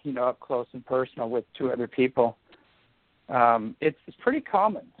one, up close and personal with 2 other people. It's pretty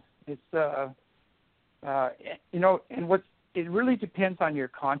common. It's and it really depends on your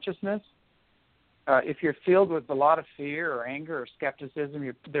consciousness. If you're filled with a lot of fear or anger or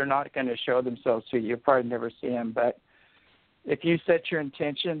skepticism, they're not going to show themselves to you. You'll probably never see them. But if you set your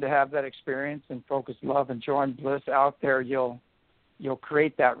intention to have that experience and focus love and joy and bliss out there, you'll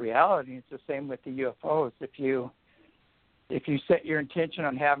create that reality. It's the same with the UFOs. If you set your intention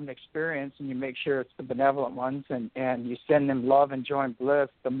on having an experience and you make sure it's the benevolent ones, and you send them love and joy and bliss,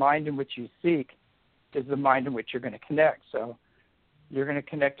 the mind in which you seek is the mind in which you're going to connect. So you're going to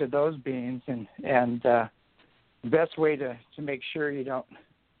connect to those beings, and the best way to make sure you don't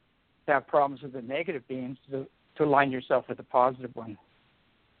have problems with the negative beings is to align yourself with the positive one.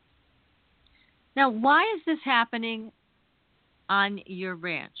 Now, why is this happening on your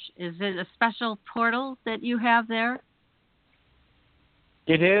ranch? Is it a special portal that you have there?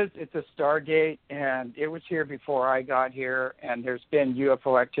 It is. It's a Stargate, and it was here before I got here, and there's been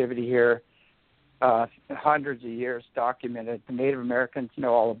UFO activity here hundreds of years documented. The Native Americans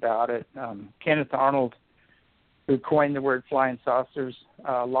know all about it. Kenneth Arnold, who coined the word flying saucers,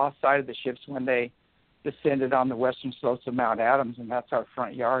 lost sight of the ships when they descended on the western slopes of Mount Adams, and that's our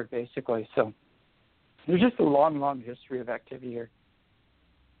front yard, basically. So there's just a long, long history of activity here.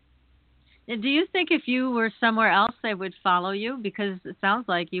 Do you think if you were somewhere else, they would follow you? Because it sounds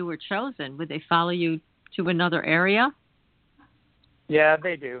like you were chosen. Would they follow you to another area? Yeah,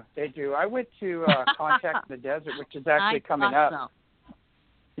 they do. They do. I went to Contact in the Desert, which is actually coming up. So.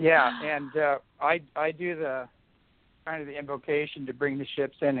 Yeah, and I do the kind of the invocation to bring the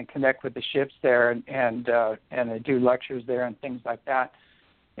ships in and connect with the ships there, and I do lectures there and things like that.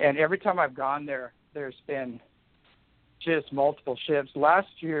 And every time I've gone there, there's been just multiple ships. Last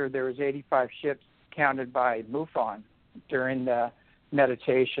year there was 85 ships counted by MUFON during the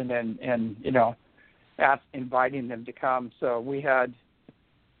meditation and inviting them to come. So we had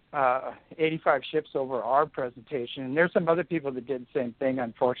 85 ships over our presentation, and there's some other people that did the same thing.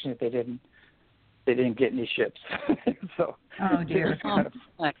 Unfortunately, they didn't get any ships. So oh dear. Kind of,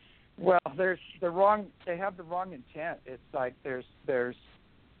 well, they have the wrong intent. It's like there's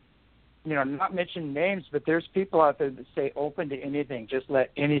not mention names, but there's people out there that say open to anything, just let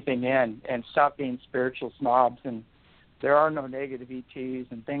anything in, and stop being spiritual snobs, and there are no negative ETs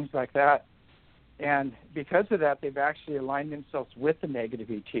and things like that. And because of that, they've actually aligned themselves with the negative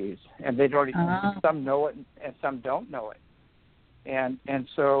ETs, and they'd already some know it and some don't know it. And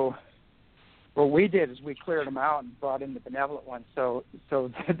so what we did is we cleared them out and brought in the benevolent ones, so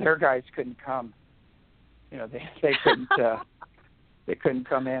their guys couldn't come. They couldn't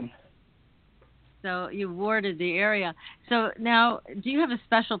come in. So you warded the area. So now, do you have a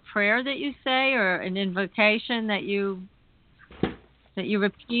special prayer that you say, or an invocation that you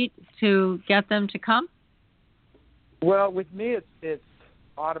repeat to get them to come? Well, with me, it's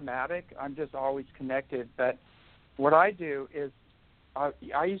automatic. I'm just always connected. But what I do is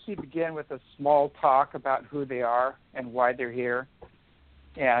I usually begin with a small talk about who they are and why they're here,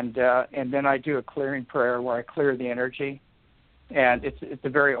 and then I do a clearing prayer where I clear the energy. And it's a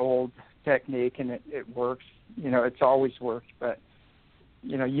very old technique, and it works. It's always worked. But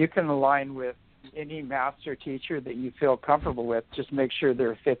you can align with any master teacher that you feel comfortable with. Just make sure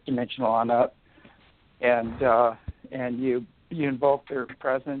they're fifth dimensional on up, and you invoke their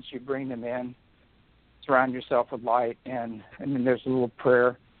presence. You bring them in, surround yourself with light, and then there's a little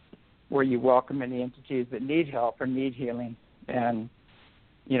prayer where you welcome any entities that need help or need healing, and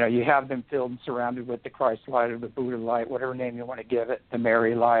you have them filled and surrounded with the Christ light or the Buddha light, whatever name you want to give it, the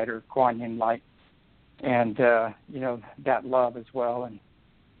Mary light or Kuan Yin light, and that love as well, and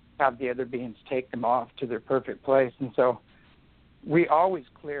have the other beings take them off to their perfect place. And so we always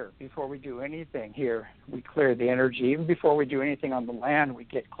clear before we do anything here. We clear the energy. Even before we do anything on the land, we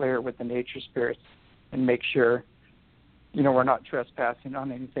get clear with the nature spirits and make sure, we're not trespassing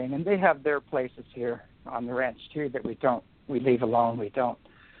on anything. And they have their places here on the ranch, too, that we leave alone. We don't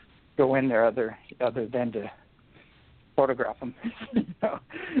go in there other than to photograph them,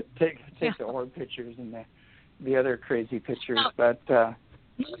 take the orb pictures and the other crazy pictures. But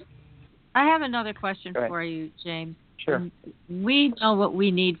I have another question for you, James. Sure. We know what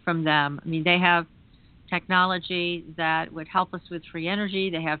we need from them. I mean, they have technology that would help us with free energy.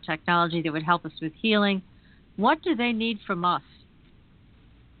 They have technology that would help us with healing. What do they need from us?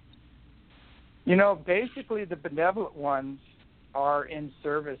 Basically the benevolent ones are in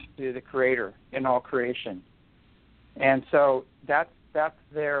service to the Creator in all creation. And so that's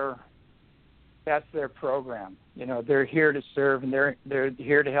their program. They're here to serve, and they're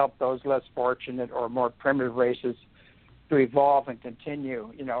here to help those less fortunate or more primitive races to evolve and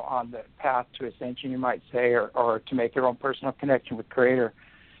continue, on the path to ascension, you might say, or to make their own personal connection with Creator.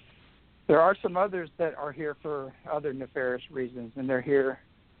 There are some others that are here for other nefarious reasons, and they're here,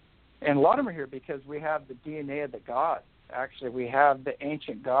 and a lot of them are here because we have the DNA of the gods. Actually, we have the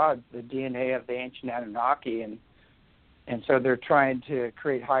ancient gods, the DNA of the ancient Anunnaki, and so they're trying to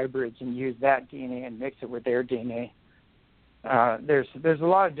create hybrids and use that DNA and mix it with their DNA. There's a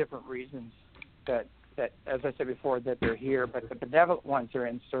lot of different reasons that, as I said before, that they're here, but the benevolent ones are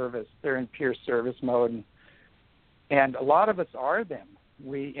in service. They're in pure service mode, and a lot of us are them.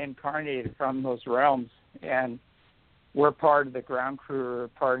 We incarnated from those realms, and we're part of the ground crew, or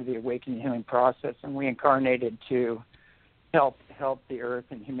part of the awakening healing process, and we incarnated to help the earth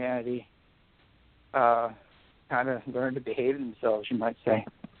and humanity kind of learn to behave themselves, you might say.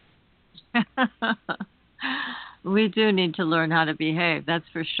 We do need to learn how to behave, that's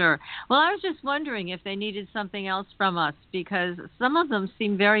for sure. Well, I was just wondering if they needed something else from us, because some of them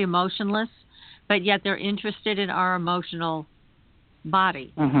seem very emotionless, but yet they're interested in our emotional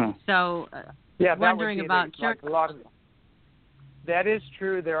body. Mm-hmm. So, wondering about like a lot of. That is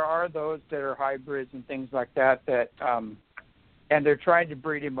true. There are those that are hybrids and things like that, and they're trying to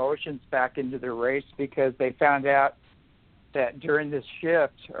breed emotions back into their race because they found out that during this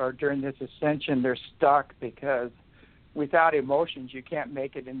shift or during this ascension, they're stuck because without emotions, you can't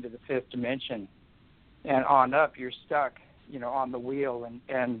make it into the fifth dimension. And on up, you're stuck, on the wheel,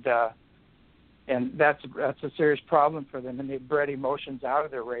 and that's a serious problem for them. And they bred emotions out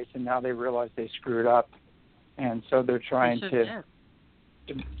of their race, and now they realize they screwed up, and so they're trying to.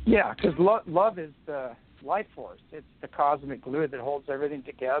 Yeah, because love is the life force. It's the cosmic glue that holds everything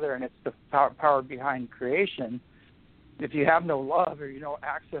together, and it's the power behind creation. If you have no love or no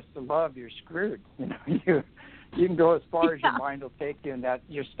access to love, you're screwed. You can go as far as your mind will take you, and that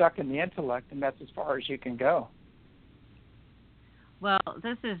you're stuck in the intellect, and that's as far as you can go. Well,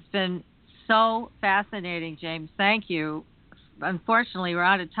 this has been so fascinating, James. Thank you. Unfortunately, we're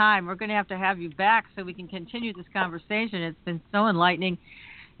out of time. We're going to have you back so we can continue this conversation. It's been so enlightening.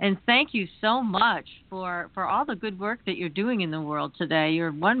 And thank you so much for all the good work that you're doing in the world today.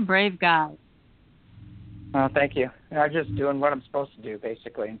 You're one brave guy. Thank you. I'm just doing what I'm supposed to do,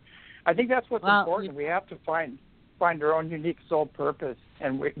 basically. I think that's what's important. We have to find our own unique soul purpose,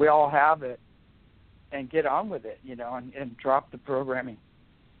 and we all have it, and get on with it, and drop the programming.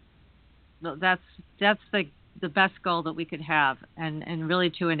 No, that's the best goal that we could have, and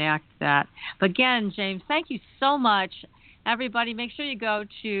really to enact that. But again, James, thank you so much. Everybody, make sure you go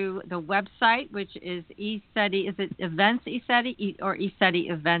to the website, which is eSETI. Is it events eSETI or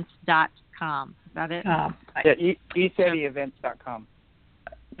eSETIevents.com? Is that it? eSETIevents.com.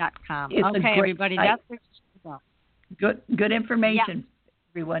 It's okay, everybody, site. that's where you go. Good information,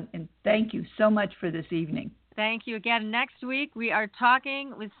 everyone, and thank you so much for this evening. Thank you again. Next week, we are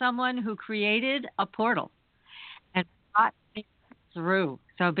talking with someone who created a portal and thought things through.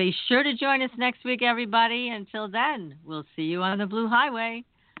 So be sure to join us next week, everybody. Until then, we'll see you on the Blue Highway.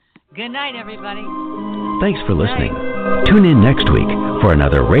 Good night, everybody. Thanks for listening. Tune in next week for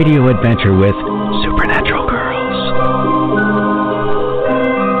another radio adventure with Supernatural Girls.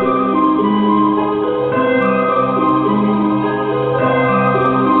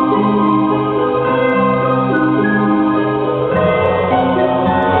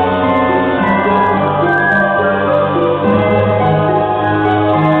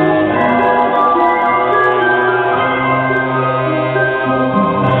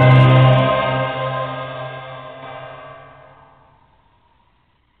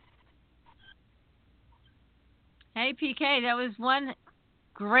 Hey, PK, that was one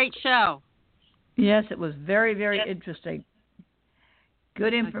great show. Yes, it was very, very interesting.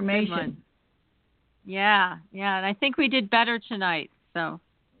 Good information. Good one. Yeah, and I think we did better tonight. So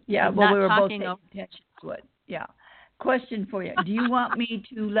yeah, well, we were both paying over. attention to it. Yeah. Question for you: do you want me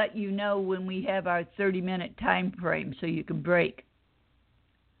to let you know when we have our 30-minute time frame so you can break?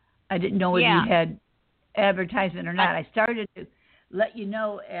 I didn't know whether you had advertisement or not. I started to let you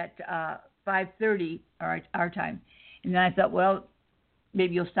know at 5:30 our time, and then I thought, well,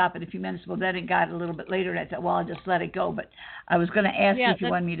 maybe you'll stop in a few minutes. Well, then it got a little bit later, and I thought, well, I'll just let it go. But I was going to ask you if you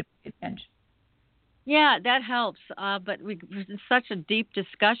wanted me to pay attention. Yeah, that helps. But we was such a deep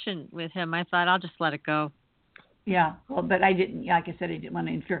discussion with him. I thought I'll just let it go. Yeah, well, but I didn't. Like I said, I didn't want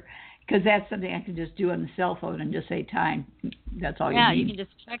to interfere because that's something I can just do on the cell phone and just say time. That's all you need. Yeah, you can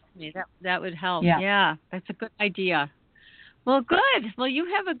just text me. That would help. Yeah. Yeah, that's a good idea. Well, good. Well, you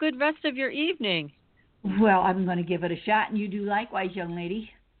have a good rest of your evening. Well, I'm going to give it a shot, and you do likewise, young lady.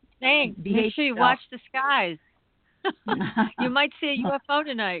 Thanks. Make sure you watch the skies. You might see a UFO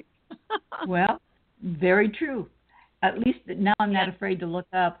tonight. Well, very true. At least now I'm not afraid to look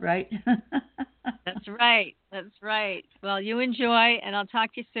up, right? That's right. That's right. Well, you enjoy, and I'll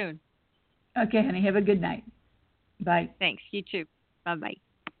talk to you soon. Okay, honey. Have a good night. Bye. Thanks. You too. Bye-bye.